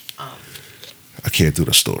 Yeah. Um, I can't do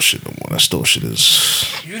the store shit no more. That store shit is.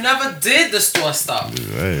 You never did the store stuff.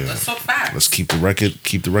 Hey, Let's talk facts. let's keep the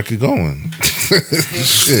record going.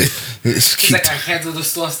 Shit. Let's He's keep- like, I can't do the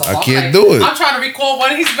store stuff. I I'm can't like, do it. I'm trying to recall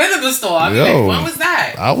when he's been in the store. I mean, Yo. like, when was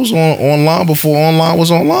that? I was online before online was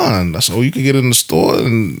online. That's all you could get in the store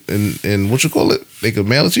and what you call it? They could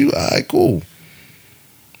mail it to you. All right, cool.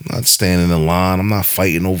 I'm not standing in line. I'm not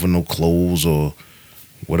fighting over no clothes or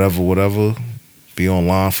whatever. Be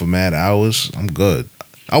online for mad hours. I'm good.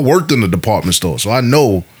 I worked in the department store, so I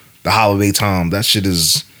know the holiday time. That shit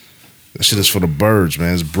is for the birds,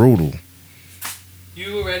 man. It's brutal.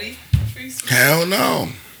 You ready? Reese? Hell no.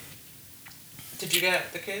 Did you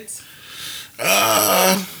get the kids?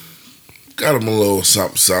 Got him a little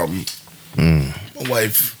something. Mm. My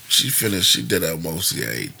wife, she finished. She did her mostly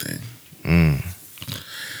everything. Mm.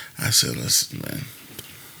 I said, listen, man.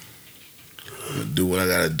 I'm gonna do what I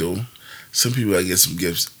gotta do. Some people I get some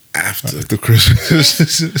gifts after. After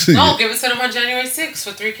Christmas. No, give it to them on January 6th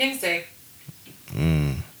for Three Kings Day.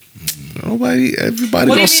 Everybody What do gonna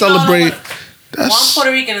you mean, celebrate. no? Well, I'm That's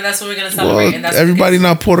Puerto Rican, and that's what we're gonna celebrate. and that's what everybody it is.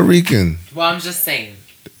 not Puerto Rican. Well, I'm just saying.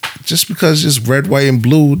 Just because it's red, white, and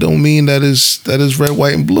blue, don't mean that is red,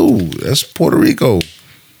 white, and blue. That's Puerto Rico.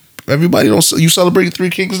 Everybody don't. You celebrate Three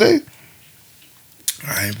Kings Day?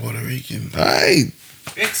 I ain't Puerto Rican. All right.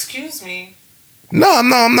 Excuse me. No, I'm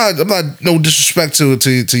not. No disrespect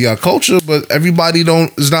to your culture, but everybody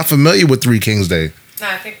is not familiar with Three Kings Day. Nah,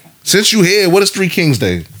 I think. Since you here, what is Three Kings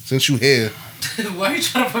Day? Since you here, Why are you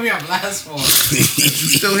trying to put me on blast for? you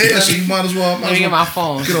still here, so you might as well. Let me get my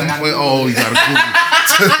phone. Get on I gotta my, Google you it.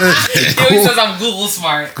 gotta He Google. always says I'm Google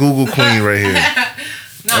smart. Google Queen right here.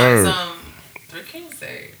 No, Word. it's Three Kings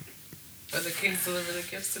Day. Where the kings deliver the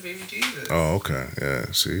gifts to baby Jesus. Oh, okay. Yeah.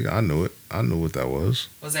 See, I knew it. I knew what that was.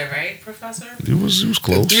 Was that right, Professor? It was The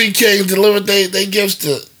close. three kings delivered they gifts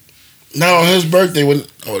to. Not on his birthday.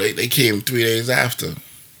 They came 3 days after.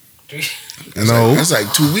 No. That's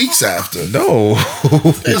like 2 weeks after. No.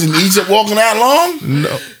 They was in Egypt walking that long? No.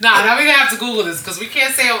 Nah, now we're gonna have to Google this because we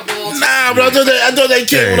can't say all the whole Nah, but I thought they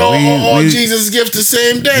came Hey, with all we- Jesus' gifts the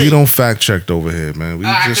same day. We don't fact checked over here, man. We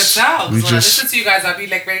I just. could tell. 'Cause We when I just. listen to you guys, I'll be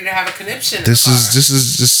like ready to have a conniption. This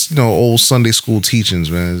is just old Sunday school teachings,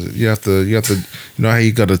 man. You have to you know how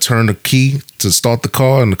you got to turn the key to start the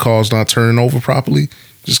car and the car's not turning over properly.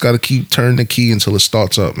 Just got to keep turning the key until it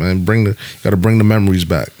starts up, man. Got to bring the memories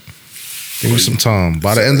back. Give me some time.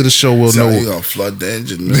 By the end of the show, we'll So you know. gonna flood the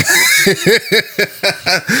engine, man.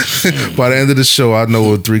 By the end of the show, I know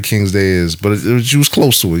what Three Kings Day is. But you was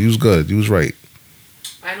close to it. You was good. You was right.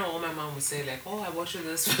 I know all my mom would say like, "Oh, I bought you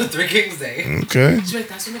this for Three Kings Day." Okay. She's like,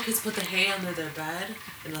 "That's when the kids put the hay under their bed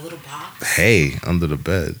in a little box Hey, under the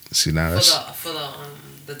bed. See now that's for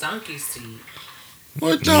the donkeys to eat."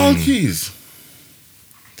 What donkeys?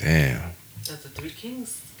 damn. That the Three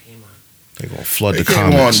Kings came on. They gonna flood They the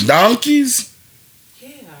came comments. on donkeys? Yeah.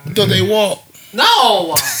 I thought they walked.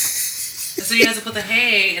 No. So you have to put the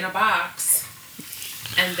hay in a box,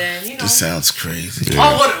 and then This sounds crazy.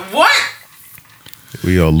 Oh, what?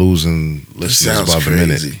 We are losing This listeners sounds by the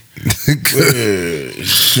minute.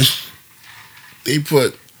 crazy. They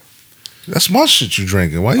put That's my shit you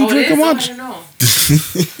drinking. Why you Oh, it drinking is? my I don't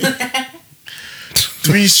know.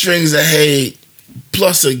 3 strings of hay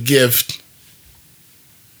plus a gift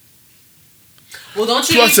Well, don't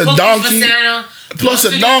you Plus eat a cookies donkey. for Santa? plus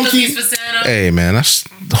Don't a you eat donkey. cookies for Santa? Hey man, that's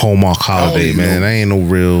the Hallmark holiday, even man. know. That ain't no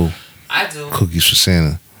real I do. cookies for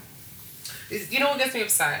Santa. You know what gets me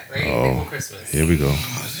upset, right? Oh. Before Christmas. Here we go.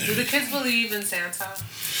 Do the kids believe in Santa?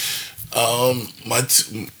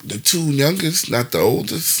 The 2 youngest, not the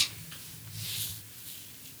oldest.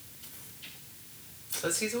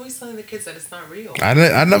 Because he's always telling the kids that it's not real. I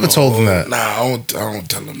never told them that. Nah, I don't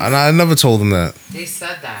tell them. I never told them that. They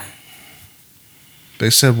said that. They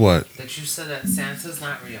said what? That you said that Santa's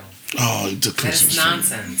not real. Oh, he took That it's Christmas.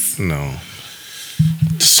 nonsense. No.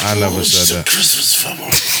 The I never Scrooge said took that. Christmas from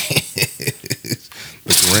him.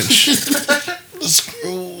 The Grinch. The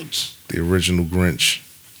Scrooge. The original Grinch.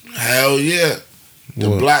 Hell yeah. The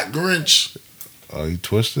What? Black Grinch. Oh, you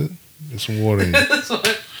twisted? Get some water in you. That's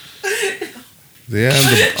what- Yeah,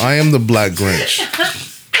 I am the Black Grinch.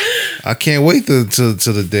 I can't wait to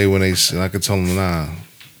the day when I can tell them, nah,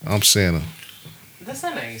 I'm Santa. That's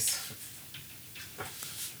not nice.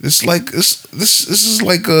 It's like this is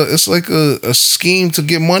like a scheme to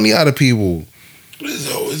get money out of people.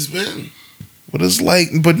 It's always been.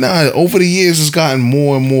 But nah, over the years it's gotten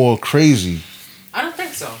more and more crazy. I don't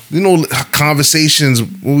think so. You know, conversations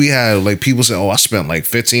we had, like people say, "Oh, I spent like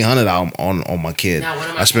 $1,500 on my kid. Now, one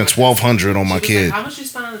of my I spent coworkers- $1,200 on my She was kid." Like, how much you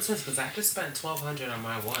spend on the twins? Because I just spent $1,200 on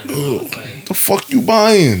my one. I Ooh. was like, The fuck you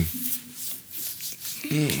buying?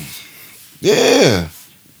 Yeah,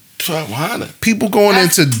 1,200. people going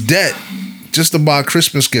into debt just to buy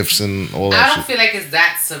Christmas gifts and all I that don't shit. feel like it's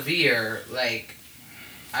that severe. Like,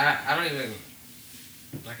 I don't even.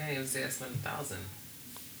 I can't even say I spent 1,000.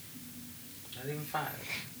 Not even 5.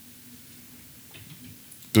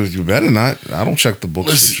 Dude, you better not. I don't check the books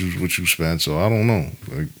Listen. what you spend, so I don't know.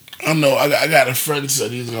 Like, I know. I got a friend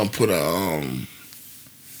said he's gonna put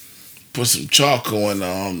some charcoal in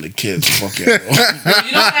the kids' fucking You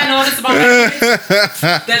know what I noticed about my kids?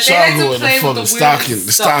 That they like charcoal to in play the with the fucking weird stocking.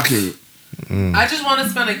 The stuff. stocking. I just want to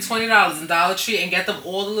spend like $20 in Dollar Tree and get them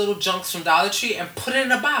all the little junks from Dollar Tree and put it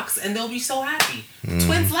in a box, and they'll be so happy.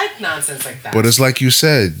 Twins like nonsense like that. but it's like you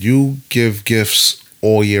said, you give gifts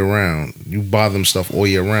all year round. You buy them stuff all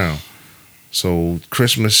year round. So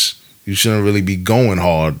Christmas, you shouldn't really be going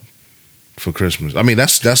hard for Christmas. I mean,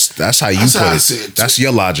 that's how you That's how I put see it. it, That's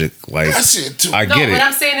your logic. Like I see it too. I no, get what it.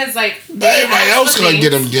 I'm saying is like Everybody else gonna get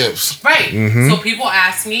them gifts. Right. Mhm. So people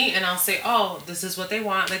ask me, and I'll say, "Oh, this is what they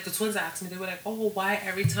want." Like the twins asked me, they were like, "Oh, why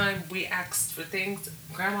every time we ask for things,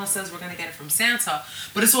 Grandma says we're gonna get it from Santa,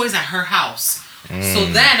 but it's always at her house." So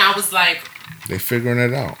then I was like, They figuring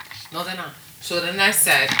it out. "No, they're not." So then I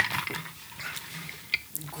said,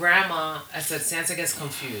 Grandma, I said, Santa gets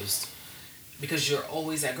confused because you're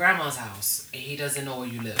always at Grandma's house and he doesn't know where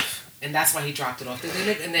you live. And that's why he dropped it off. They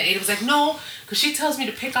live, and the Ada was like, no, because she tells me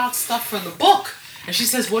to pick out stuff from the book. And she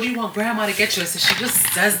says, what do you want Grandma to get you? I said, she just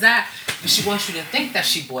says that because she wants you to think that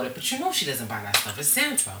she bought it. But you know she doesn't buy that stuff. It's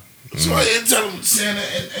Santa. So I didn't tell them Santa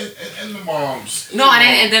and the moms. No,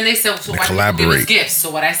 and then they said, so why do you give us collaborate. gifts? So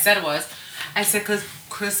what I said was, I said, because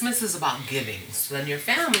Christmas is about giving. So then your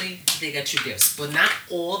family, they get you gifts. But not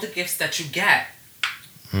all the gifts that you get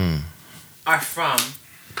are from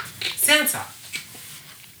Santa.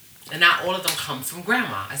 And not all of them come from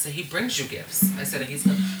Grandma. I said, he brings you gifts. I said, he's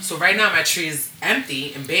gonna. So right now my tree is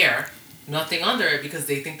empty and bare. Nothing under it because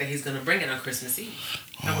they think that he's going to bring it on Christmas Eve.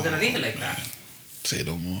 And we're going to leave it like that. Say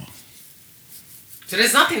no more. So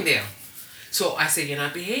there's nothing there. So I said, you're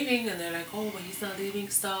not behaving. And they're like, oh, but he's not leaving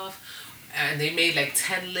stuff. And they made like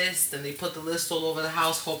 10 lists. And they put the list all over the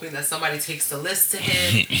house hoping that somebody takes the list to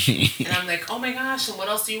him. And I'm like, oh my gosh, and what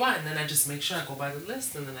else do you want? And then I just make sure I go by the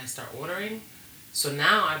list. And then I start ordering. So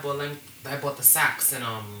now I bought the sacks in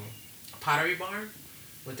Pottery Barn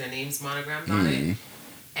with their names monogrammed on it.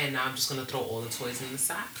 And now I'm just going to throw all the toys in the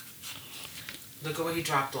sack. Look at what he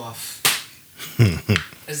dropped off.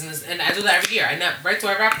 Isn't this, and I do that every year. Do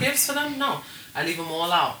I wrap gifts for them? No. I leave them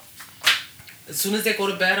all out. As soon as they go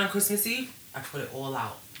to bed on Christmas Eve, I put it all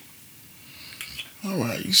out. All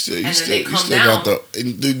right, you still down. got the.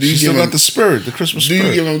 Do You you still give got them, the spirit, the Christmas do spirit.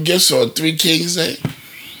 you give them gifts on Three Kings Day?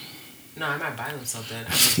 No, I might buy them something. I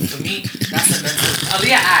mean, for me, that's a mental.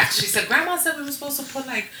 Aaliyah asked. She said, Grandma said we were supposed to put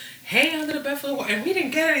like hay under the bed for the war. And we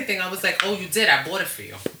didn't get anything. I was like, oh, you did. I bought it for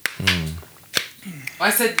you. I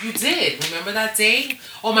said, you did. Remember that day?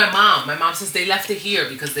 Oh, my mom. My mom says they left it here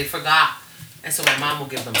because they forgot. And so my mom will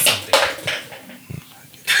give them something.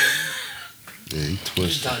 Yeah, he He's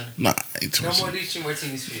twisted. done. Nah, I ain't No twisted. more lychee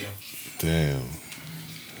martinis for you. Damn.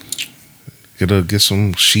 Get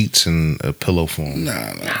some sheets and a pillow for him.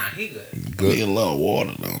 Nah. Nah, he good. I need Good. a little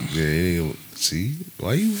water though. Yeah. See,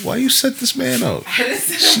 why you set this man up? I didn't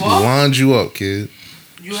set She him up. lined you up, kid.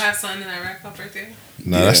 You have something in that rack up right there?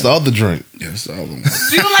 Nah, Yeah. that's the other drink. Yes, all of them.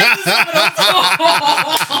 Do you like this?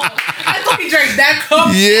 I thought he drank that cup.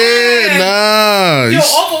 Yeah, nah. Yo, You,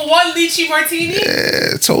 over one lychee martini?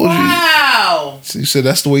 yeah, told Wow. you. So you said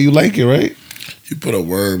that's the way you like it, right? You put a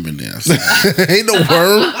worm in there. Ain't no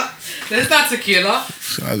worm. That's not tequila.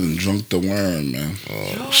 So I done drunk the worm, man.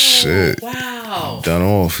 Oh Yo, shit. Wow. Done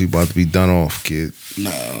off. He about to be done off, kid. Nah,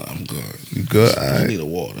 I'm good. You good? All I right. need a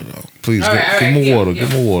water though. Please, All right, give all him right, more water. yeah. Give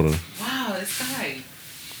him more water. Wow, this guy.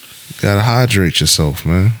 Gotta hydrate yourself,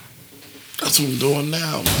 man. That's what I'm doing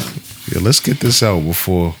now, man. Yeah, let's get this out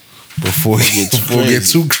before it get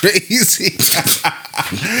too crazy.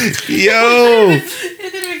 Yo,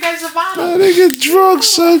 It didn't even catch the bottle. they get drunk,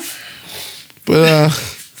 son. But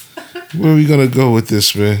where we gonna go with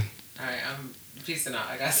this, man? Alright, I'm peacing out.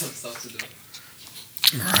 I got some stuff to do.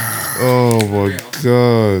 Oh my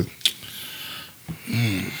god.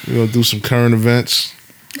 We gonna do some current events.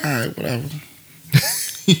 All right, whatever.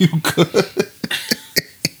 You good?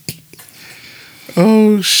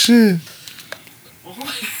 Oh shit. Oh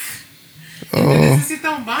my Oh,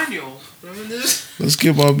 Necesita un baño. Remember this? let's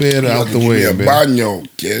get my man out the Give way, me a man. baño,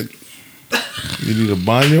 kid. You need a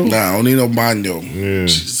baño? Nah, I don't need no baño. Yeah.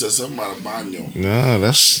 She said something about a baño. Nah,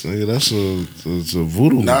 that's a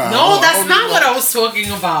voodoo. Nah. No, I that's don't not need what no- I was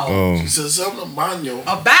talking about. Oh, She said something about baño.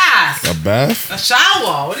 A bath. a bath? A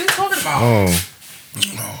shower. What are you talking about? Oh,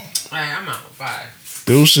 Alright, I'm out. Bye.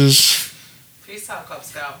 deuces. Peace out, Cub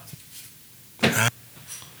Scout.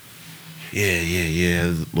 Yeah. A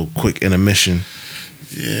little quick intermission.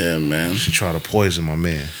 Yeah, man. She tried to poison my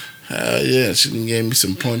man. Hell yeah, she done gave me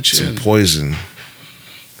some punch Some in. poison.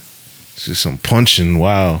 Just some punching.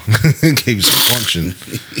 Wow. Gave you some punching.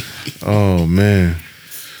 Oh, man.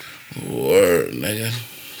 Word, nigga.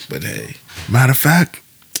 But hey, Matter of fact,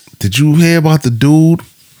 did you hear about the dude,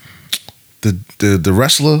 the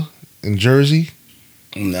wrestler in Jersey?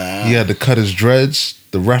 nah. He had to cut his dreads.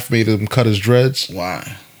 The ref made him cut his dreads.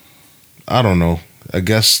 Why? I don't know. I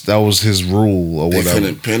guess that was his rule or They whatever.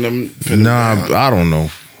 couldn't pin him. Nah, down? I don't know.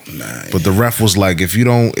 Nah. But the ref was like, if you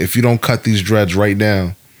don't cut these dreads right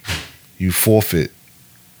now, you forfeit,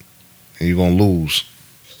 and you're gonna lose.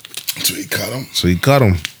 So he cut him. So he cut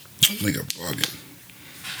him. Nigga bugging.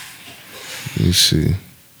 Let me see.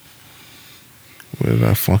 Where did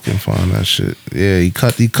I fucking find that shit? Yeah, he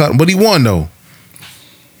cut him. But he won though.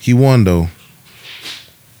 He won though.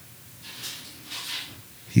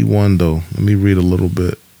 Let me read a little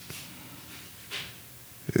bit.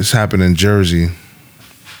 It's happened in Jersey.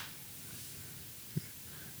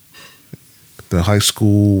 The high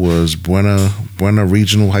school was Buena Buena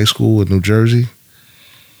Regional High School in New Jersey.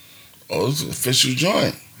 Oh, it's an official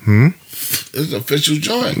joint. Hmm? It's an official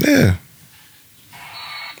joint. Yeah.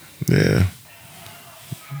 Yeah.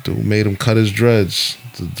 Dude made him cut his dreads.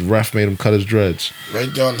 The ref made him cut his dreads. Right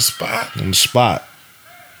there on the spot. On the spot.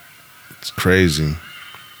 It's crazy.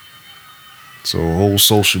 So whole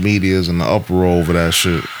social media is in the uproar over that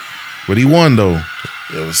shit. But he won though.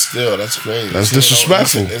 Yeah, but still, that's crazy. That's His hair don't-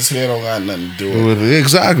 disrespectful. His hair don't got nothing to do with it.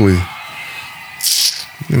 Exactly.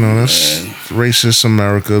 You know, that's racist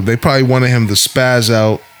America. They probably wanted him to spaz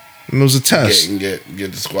out. And it was a test. Get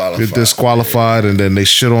disqualified. Get disqualified, and then they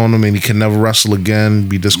shit on him, and he can never wrestle again.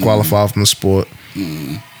 Be disqualified from the sport.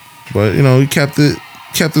 But you know, he kept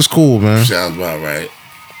his cool, man. Sounds about right.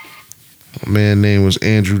 A man name was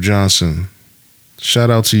Andrew Johnson. Shout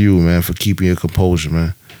out to you, man, for keeping your composure,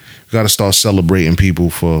 man. You got to start celebrating people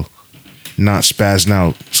for not spazzing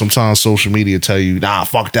out. Sometimes social media tell you, nah,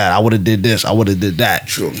 fuck that. I would have did this. I would have did that.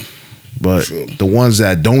 True. But True. the ones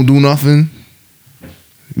that don't do nothing,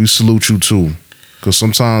 we salute you too. Because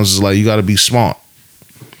sometimes it's like you got to be smart.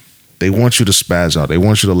 They want you to spaz out. They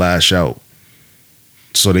want you to lash out.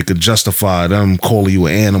 So they could justify them calling you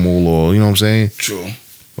an animal or, you know what I'm saying? True.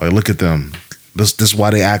 Like, look at them. This is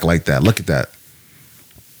why they act like that. Look at that.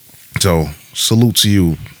 So, salute to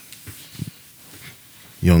you,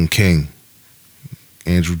 young king,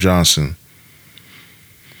 Andrew Johnson.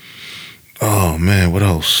 Oh, man, what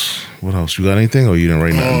else? What else? You got anything or you didn't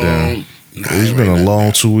write nothing down? It's been a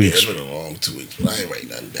long 2 weeks. Yeah, it's been a long 2 weeks, but I ain't write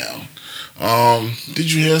nothing down.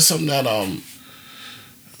 Did you hear something that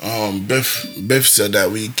Biff said that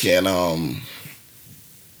we can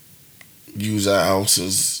use our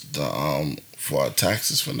houses for our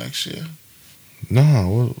taxes for next year?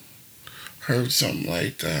 No, Heard something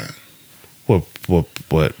like that. what, Like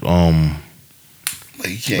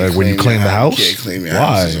you can't like when you claim your the house? You can't claim your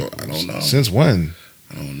Why? house. I don't know. Since when?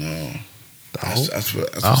 I don't know. I hope, That's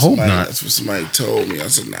what I hope somebody, not. That's what somebody told me. I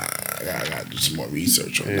said, nah, I gotta do some more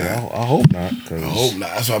research on that. Yeah, I hope not. I hope not.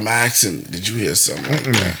 That's why I'm asking. Did you hear something like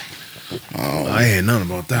that? I ain't heard nothing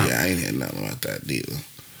about that. Yeah, I ain't heard nothing about that either.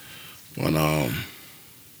 But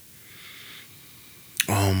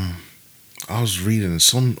I was reading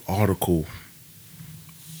some article.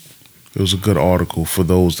 It was a good article for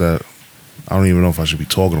those that I don't even know if I should be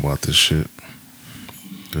talking about this shit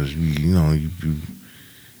because you know you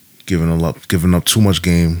giving up too much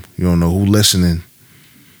game. You don't know who listening.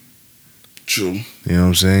 true, You know what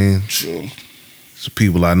I'm saying? true. So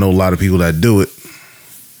people, I know a lot of people that do it.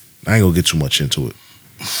 I ain't gonna get too much into it.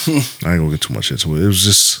 It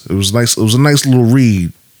was nice. It was a nice little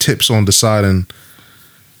read. Tips on deciding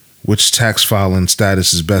which tax filing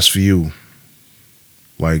status is best for you.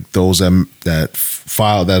 Like those that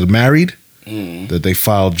file that are married, that they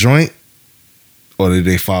file joint, or that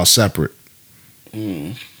they file separate.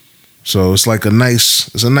 So it's like a nice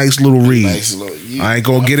little read. Nice little, I ain't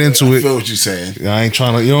gonna get into I it. feel what you're saying. I ain't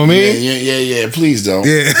trying to, you know what I mean? Yeah. Please don't.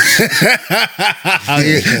 Yeah.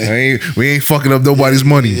 We ain't fucking up nobody's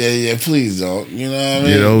money. Yeah. Please don't. You know what I mean?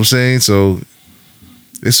 You know what I'm saying? So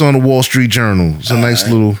it's on the Wall Street Journal. It's a nice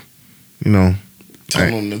little, you know. Tell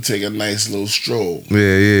them to take a nice little stroll.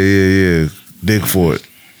 Yeah. Dig for it.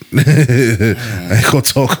 I ain't gonna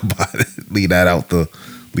talk about it. Leave it out the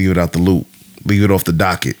loop. Leave it off the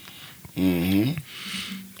docket.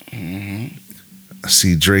 I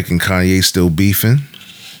see Drake and Kanye still beefing.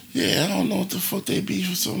 Yeah, I don't know what the fuck they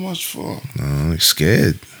beefing so much for. They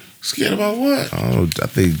scared. Scared about what? I don't know. I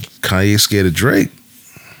think Kanye's scared of Drake.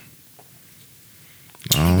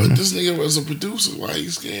 But this nigga was a producer. Why you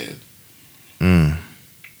scared? I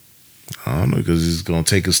don't know, because he's gonna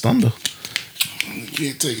take his thunder. You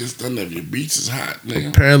can't take his thunder if your beats is hot, nigga.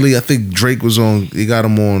 Apparently, I think Drake was on. He got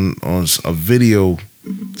him on a video.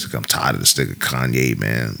 It's like, I'm tired of this nigga Kanye,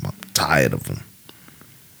 man. I'm tired of him.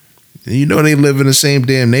 And you know they live in the same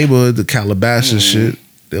damn neighborhood, the Calabasas shit.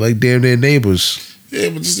 They're like damn near neighbors. Yeah,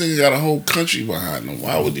 but this nigga got a whole country behind him.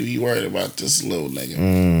 Why would he be worried about this little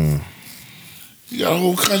nigga? He got a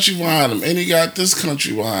whole country behind him, and he got this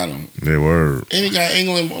country behind him, They were. and he got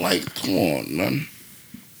England. Like, come on, man.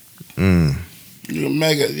 You're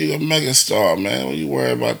a mega star, man. What you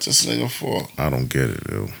worry about this nigga for? I don't get it,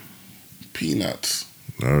 yo. Peanuts.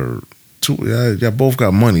 Y'all both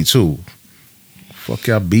got money too. Fuck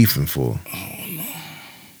y'all beefing for?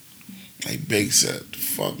 Like Big said,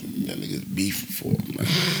 fuck that niggas beefing for, man.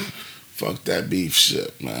 Fuck that beef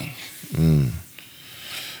shit, man.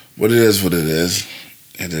 But it is what it is.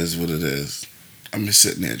 It is what it is. I'm just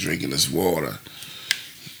sitting there drinking this water.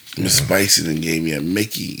 Miss Spicy then gave me a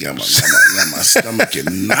Mickey. Got my stomach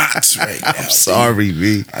in knots right now. I'm sorry,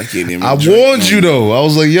 B. I can't even. I drink warned no you more. though. I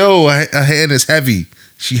was like, yo, her hand is heavy.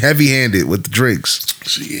 She heavy-handed with the drinks.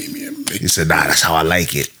 She gave me a Mickey. He said, nah, that's how I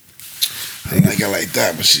like it. I like it like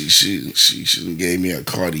that, but she gave me a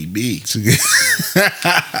Cardi B.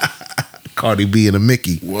 Cardi B and a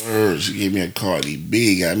Mickey. Word, she gave me a Cardi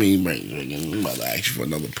B. Got me drinking. I'm about to ask you for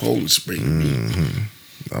another Poland Spring.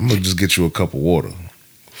 I'm gonna just get you a cup of water.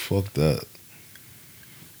 Fuck that.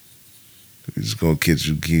 We're just gonna get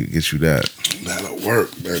you that. That'll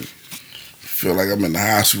work, man. Feel like I'm in the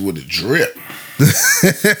hospital with a drip.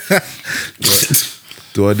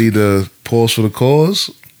 Do I need to pause for the cause?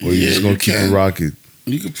 Or you just gonna you keep can. it rocking?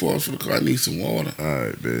 You can pause for the car. I need some water. All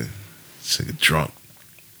right, man. This nigga drunk.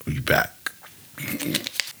 We back. All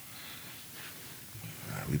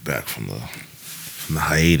right, we back from the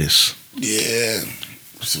hiatus. Yeah,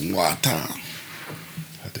 some water.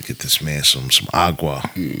 Had to get this man some agua.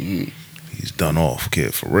 He's done off,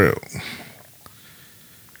 kid, for real.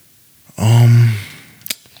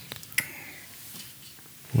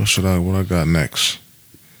 What I got next?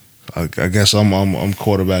 I guess I'm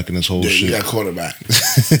quarterbacking this whole Yeah, shit. you got quarterback.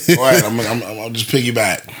 All right, I'll just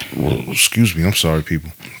piggyback. Well, excuse me, I'm sorry,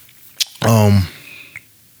 people. Oh,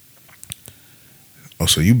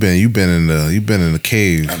 so you've been in the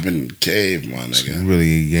cave. I've been in the cave, my So you nigga.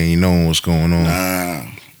 really ain't knowing what's going on. Nah.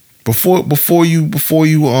 Before you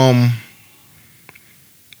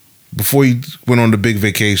went on the big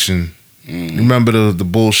vacation, you remember the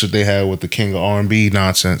bullshit they had with the King of R&B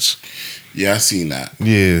nonsense? Yeah, I seen that.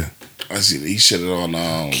 Yeah, I seen it. He shit it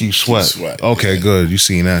on Keith Sweat. Okay, yeah. good. You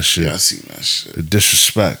seen that shit? Yeah, I seen that shit. The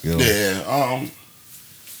disrespect, yo. Yeah,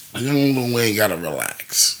 young Lil Wayne gotta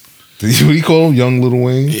relax. What do you call him? Young Little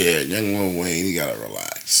Wayne? Yeah, young Lil Wayne, he gotta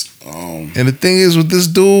relax. And the thing is with this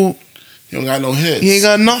dude, He don't got no hits. he ain't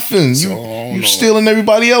got nothing. So, I You don't know. stealing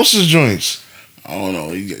everybody else's joints. I don't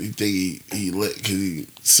know. You think he lit because he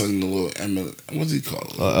sung the little Eminem. What's he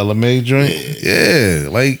called? LMA joint? Yeah.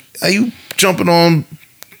 Like, are you jumping on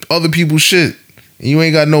other people's shit and you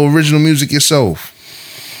ain't got no original music yourself?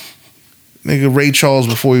 Nigga, Ray Charles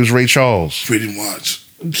before he was Ray Charles. Pretty much.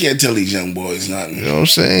 You can't tell these young boys nothing. You know what I'm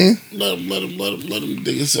saying? Let him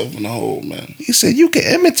dig himself in the hole, man. He said, you can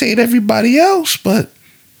imitate everybody else, but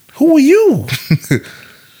who are you?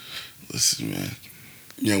 Listen, man.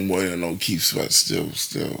 Young boy don't know Keith Sweat still.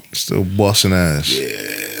 Still busting ass.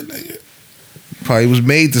 Yeah, nigga. Probably was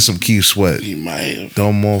made to some Keith Sweat. He might have.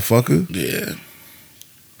 Dumb motherfucker. Yeah.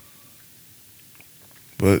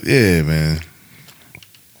 But yeah, man.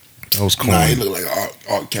 That was corny. Nah, he look like an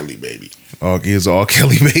R. Kelly baby. Oh, he's an R.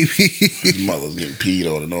 Kelly baby. His mother's getting peed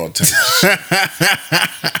on and all types of shit.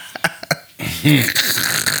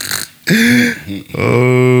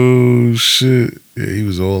 Oh shit. Yeah, he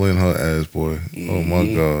was all in her ass, boy. Oh my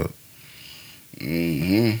God.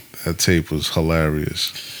 That tape was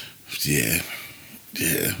hilarious. Yeah.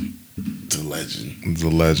 Yeah. The legend. The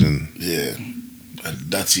legend. Yeah. A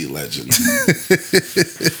Dutchy legend. He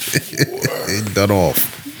done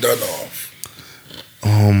off. Done off.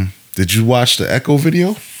 Did you watch the Echo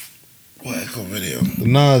video? What Echo video? The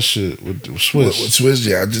Nas shit with Swiss. With Swiss,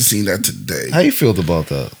 yeah, I just seen that today. How you feel about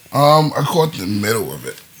that? I caught the middle of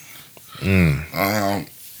it. I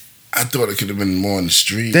thought it could have been more in the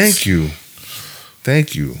streets.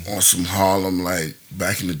 Thank you. On some Harlem, like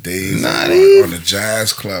back in the days, Not on even. the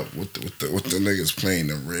jazz club with the niggas playing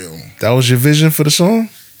the real. That was your vision for the song?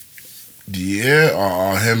 Yeah,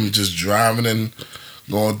 or him just driving and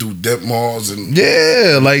going through dip malls and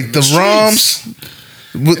Yeah, like the streets. rhymes.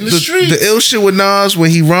 With In the streets. the ill shit with Nas,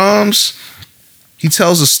 when he rhymes, he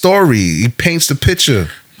tells a story. He paints the picture.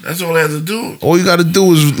 that's all I had to do. All you got to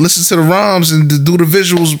do is listen to the rhymes and to do the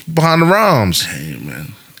visuals behind the rhymes. Hey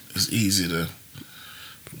man, it's easy to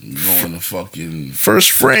go in the fucking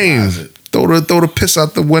First frame, closet. throw the piss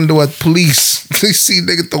out the window at police. You see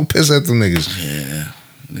nigga throw piss at the niggas. Yeah,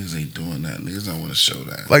 niggas ain't doing that. Niggas don't want to show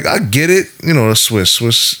that. Like, I get it. You know, the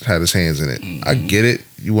Swiss had his hands in it. I get it.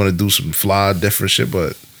 You want to do some fly, different shit,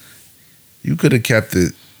 but you could have kept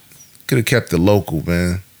it. Could have kept it local,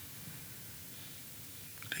 man.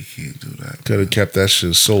 They can't do that. Could have kept that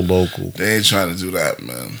shit so local. They ain't trying to do that,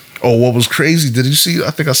 man. Oh, what was crazy? Did you see?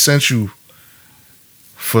 I think I sent you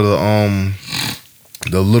for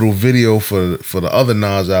the little video for the other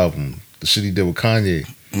Nas album, the shit he did with Kanye.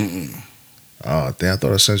 Oh, damn! I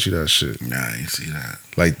thought I sent you that shit. Nah, I ain't see that.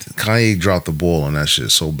 Like, Kanye dropped the ball on that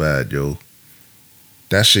shit so bad, yo.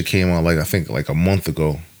 That shit came out I think a month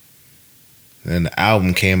ago. And then the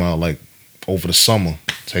album came out like over the summer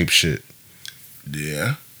type shit.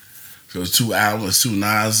 Yeah. So it's 2 albums, 2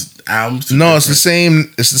 Nas albums. No, it's the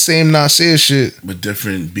same. It's the same Nasir shit. with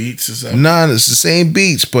different beats or something. Nah, it's the same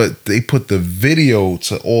beats, but they put the video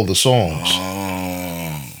to all the songs.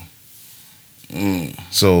 Oh.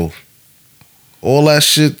 So all that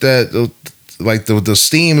shit that like the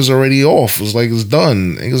steam is already off. It's like it's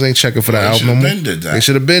done. Niggas ain't checking for that album no more. They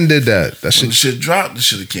should have been did that. That When the shit shit dropped, the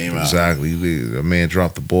shit have came out. exactly. The man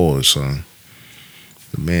dropped the ball, son.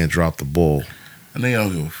 The man dropped the ball. And they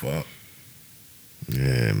don't give a fuck.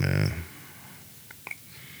 Yeah, man.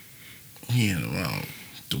 He ain't around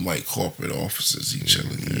the white corporate offices. He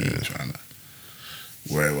chilling. He ain't trying to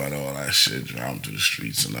worry about all that shit, driving through the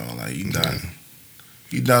streets and all that. He done.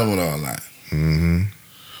 He done with all that. Mm-hmm.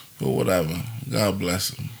 But whatever. God bless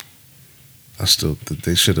him. I still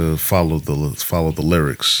they should have followed the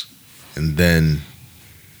lyrics, and then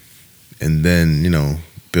you know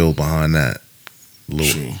build behind that.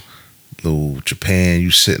 True. Little Japan,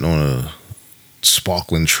 you sitting on a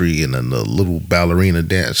sparkling tree and then the little ballerina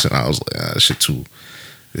dance, and I was like, this shit too.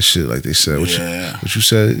 This shit, like they said, what you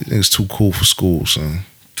said, it's too cool for school, son.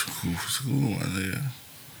 Too cool for school, yeah.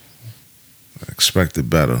 I expected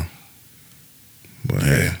better, but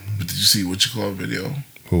hey, But did you see what you call video?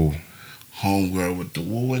 who? Homegirl with the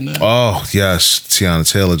woo in there. Oh yes, Tiana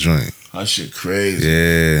Taylor joint. That shit crazy.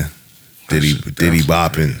 Yeah, That Diddy shit definitely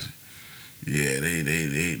bopping. crazy. Yeah,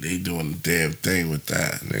 they doing the damn thing with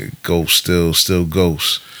that. Ghost still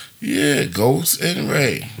Ghost. Yeah, Ghost and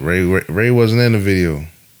Ray. Ray wasn't in the video.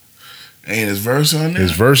 Ain't his verse on there?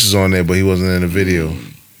 His verse is on there, but he wasn't in the video.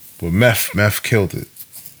 But Meth killed it.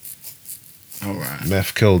 All right.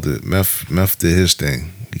 Meth killed it. Meth did his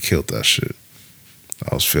thing. He killed that shit.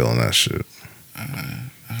 I was feeling that shit.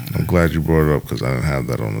 I'm glad you brought it up because I didn't have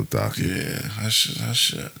that on the docket. Yeah, that shit.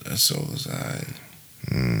 That's all was alright.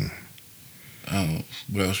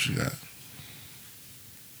 What else you got?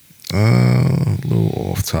 A little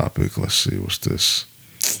off topic. Let's see. What's this?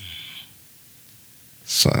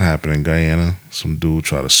 Something happened in Guyana. Some dude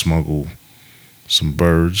tried to smuggle some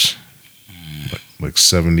birds. Like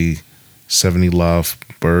 70 live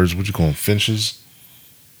birds. What you call them? Finches?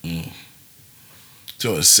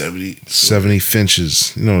 So it's 70. 70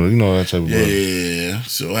 finches. You know that type of bird. Yeah.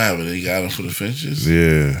 So what happened? They got him for the finches?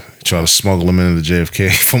 Yeah. Try to smuggle them into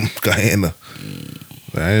JFK from Guyana.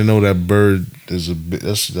 I didn't know that bird is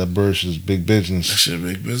that bird is big That business. shit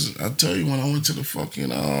big business. I tell you, when I went to the fucking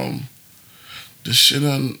the shit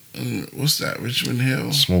on what's that, Richmond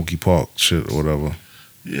Hill? Smoky Park shit or whatever.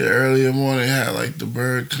 Yeah, early in the morning they had like the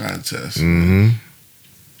bird contest. Mm-hmm.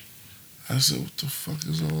 I said, what the fuck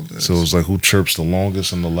is all this? So it's like who chirps the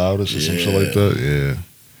longest and the loudest or some shit like that? Yeah.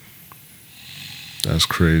 That's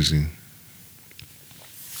crazy.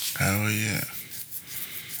 Hell yeah.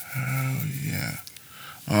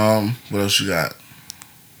 What else you got?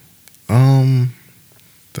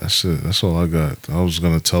 That's it. That's all I got. I was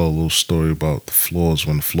gonna tell a little story about the floors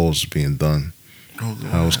when the floors was being done. Oh,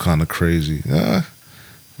 That was kind of crazy. The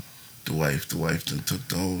wife done took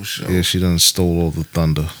the whole show. Yeah, she done stole all the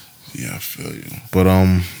thunder. Yeah, I feel you. But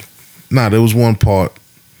there was one part.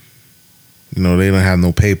 You know, they didn't have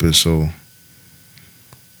no papers, so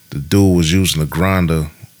the dude was using a grinder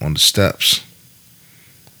on the steps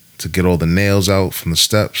to get all the nails out from the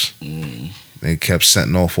steps. They kept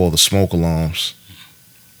setting off all the smoke alarms.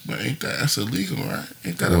 But that's illegal, right?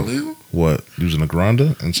 Ain't that What? illegal? What? Using a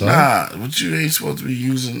grinder inside? Nah, but you ain't supposed to be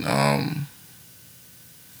using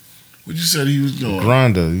what you said he was doing?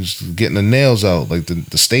 Grinder. He was getting the nails out, like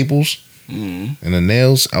the staples and the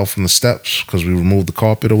nails out from the steps because we removed the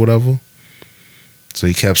carpet or whatever. So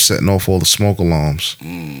he kept setting off all the smoke alarms.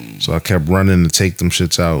 So I kept running to take them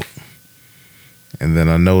shits out. And then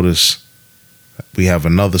I noticed we have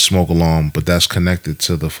another smoke alarm, but that's connected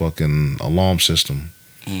to the fucking alarm system.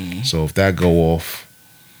 So if that go off,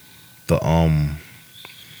 the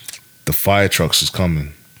fire trucks is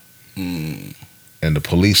coming. And the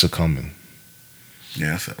police are coming.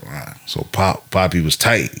 Yeah, that's a lot. So Poppy was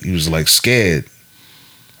tight. He was like scared.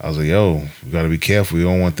 I was like, yo, we gotta be careful. We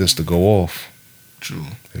don't want this to go off. True.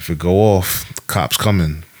 If it go off, the cops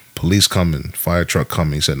coming, police coming, fire truck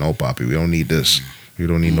coming. He said, no, Poppy, we don't need this. We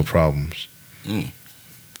don't need no problems.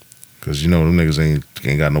 Cause you know them niggas ain't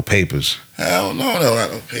got no papers. Hell no, they don't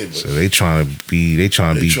got no papers. So they trying to be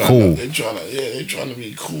cool. They trying to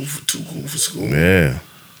be cool too cool for school. Yeah.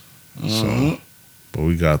 So, but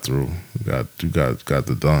we got through. We got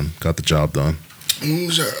the job done.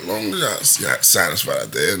 As long as y'all got satisfied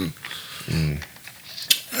at the end,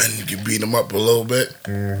 and you can beat them up a little bit,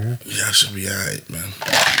 y'all should be alright, man.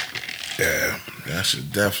 Yeah, y'all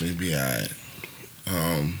should definitely be alright.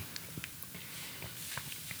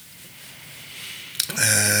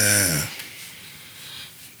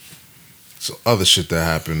 other shit that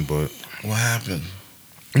happened, but What happened?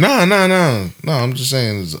 no. I'm just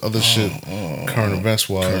saying there's other shit, current events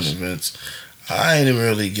wise. Current events. I ain't even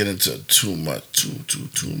really get into too much Get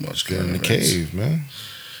current in the events. cave, man.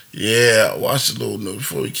 Yeah, I watched a little news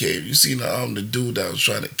before we came. You seen the dude that was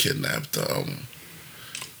trying to kidnap the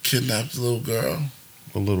little girl?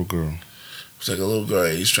 A little girl. It's like a little girl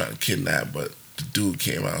he's trying to kidnap, but the dude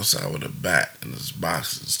came outside with a bat in his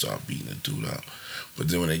box and started beating the dude up. But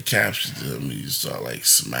then when they captured him, he started like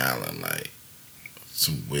smiling, like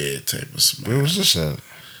some weird type of smile. Where was this at?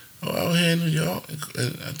 Oh, out here in New York. I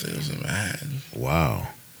think it was in Manhattan. Wow.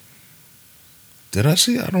 Did I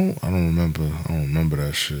see? I don't remember. I don't remember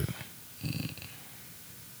that shit.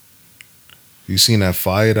 You seen that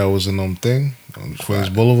fire that was in thing on Queens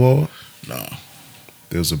Boulevard? No.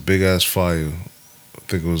 There was a big ass fire. I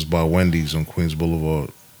think it was by Wendy's on Queens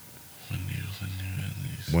Boulevard.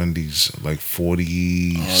 Wendy's, like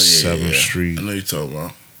 47th Street. I know you're talking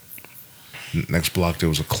about. Next block there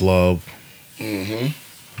was a club. Mm-hmm.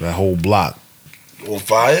 That whole block, On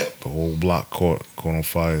fire? the whole block caught on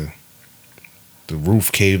fire. The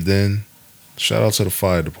roof caved in. Shout out to the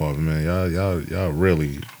fire department, man. Y'all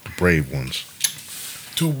really the brave ones.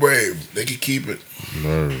 Too brave. They can keep it.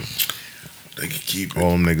 Word. They can keep it.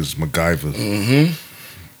 All them niggas MacGyver. Mm-hmm.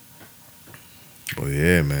 But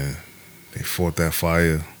yeah, man, they fought that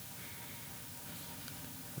fire.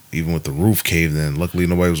 Even with the roof caved in. Luckily,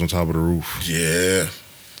 nobody was on top of the roof. Yeah.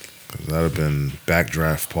 Because that'd have been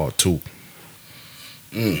Backdraft Part 2.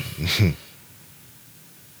 Yeah,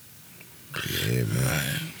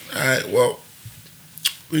 man. All right. Well,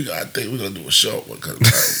 I think we're gonna do a short one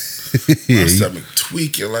because Yeah, my you- stomach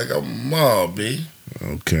tweaking like a mob, B.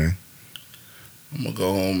 okay. I'm gonna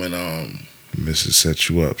go home and Mrs. set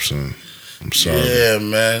you up, son. I'm sorry. Yeah,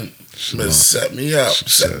 man. She Miss lost. set me up. She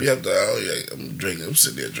Set said- me up. I'm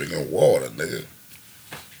sitting there drinking water, nigga.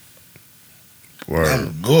 Word.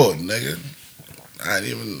 I'm good, nigga. I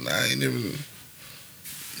ain't even.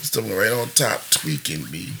 Stomach right on top, tweaking,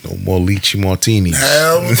 B. No more lychee martinis.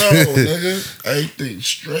 Hell no, nigga. Everything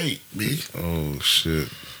straight, B. Oh shit.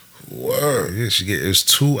 Word. Yeah, it's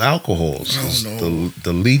 2 alcohols. Oh, It's no.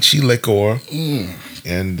 the lychee liquor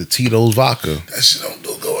and the Tito's vodka That shit don't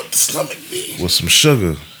do good with the stomach, B. with some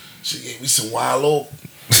sugar. She gave me some wild oak.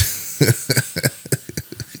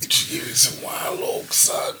 She gave me some wild oak,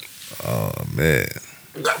 son. Oh man.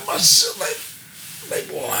 Got my shit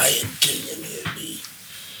like Lion King in here, B.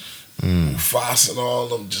 Mufasa and all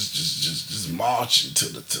them just marching to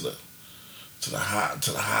the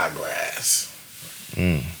high grass.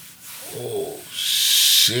 Oh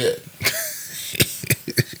shit.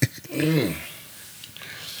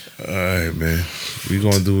 All right, man. We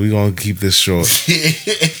gonna keep this short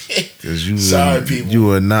because Sorry, people.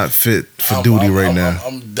 you are not fit for duty right now.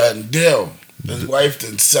 I'm done deal. His wife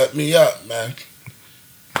done set me up, man.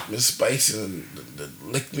 Miss Spicy done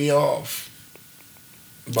licked me off.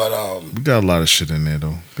 But We got a lot of shit in there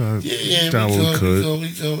though. yeah, Done what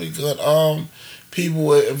we good.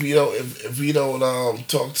 People, if we don't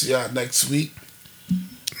talk to y'all next week,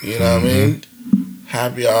 you know what I mean?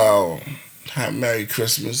 Happy Merry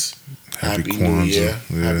Christmas. Happy New Kwanzaa, Year.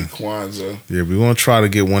 yeah. Happy Kwanzaa. Yeah, we're gonna try to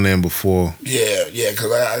get one in before. Yeah,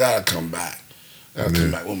 because I gotta come back. I gotta Yeah.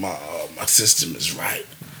 come back when my system is right.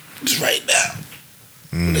 It's right now.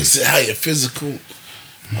 When they say how your physical,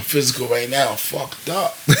 my physical right now fucked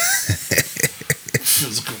up.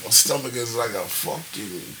 Physical, my stomach is like a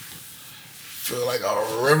fucking, feel like a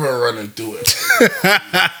river running through it.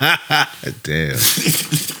 Damn.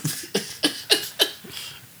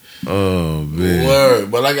 Oh man.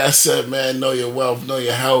 Word. But like I said, man, know your wealth, know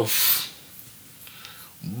your health.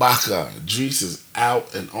 Baka, Drees is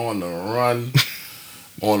out and on the run.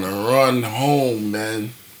 On the run home,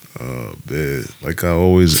 man. Oh man. Like I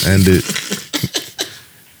always end it.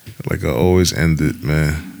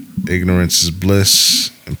 Man. Ignorance is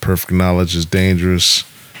bliss, and perfect knowledge is dangerous.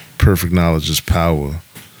 Perfect knowledge is power.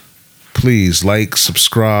 Please like,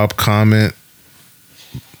 subscribe, comment,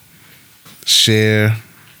 share,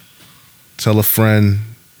 tell a friend.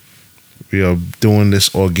 We are doing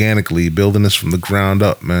this organically, building this from the ground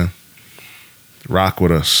up, man. Rock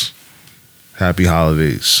with us. Happy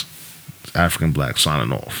holidays. African Black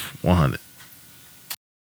signing off. 100.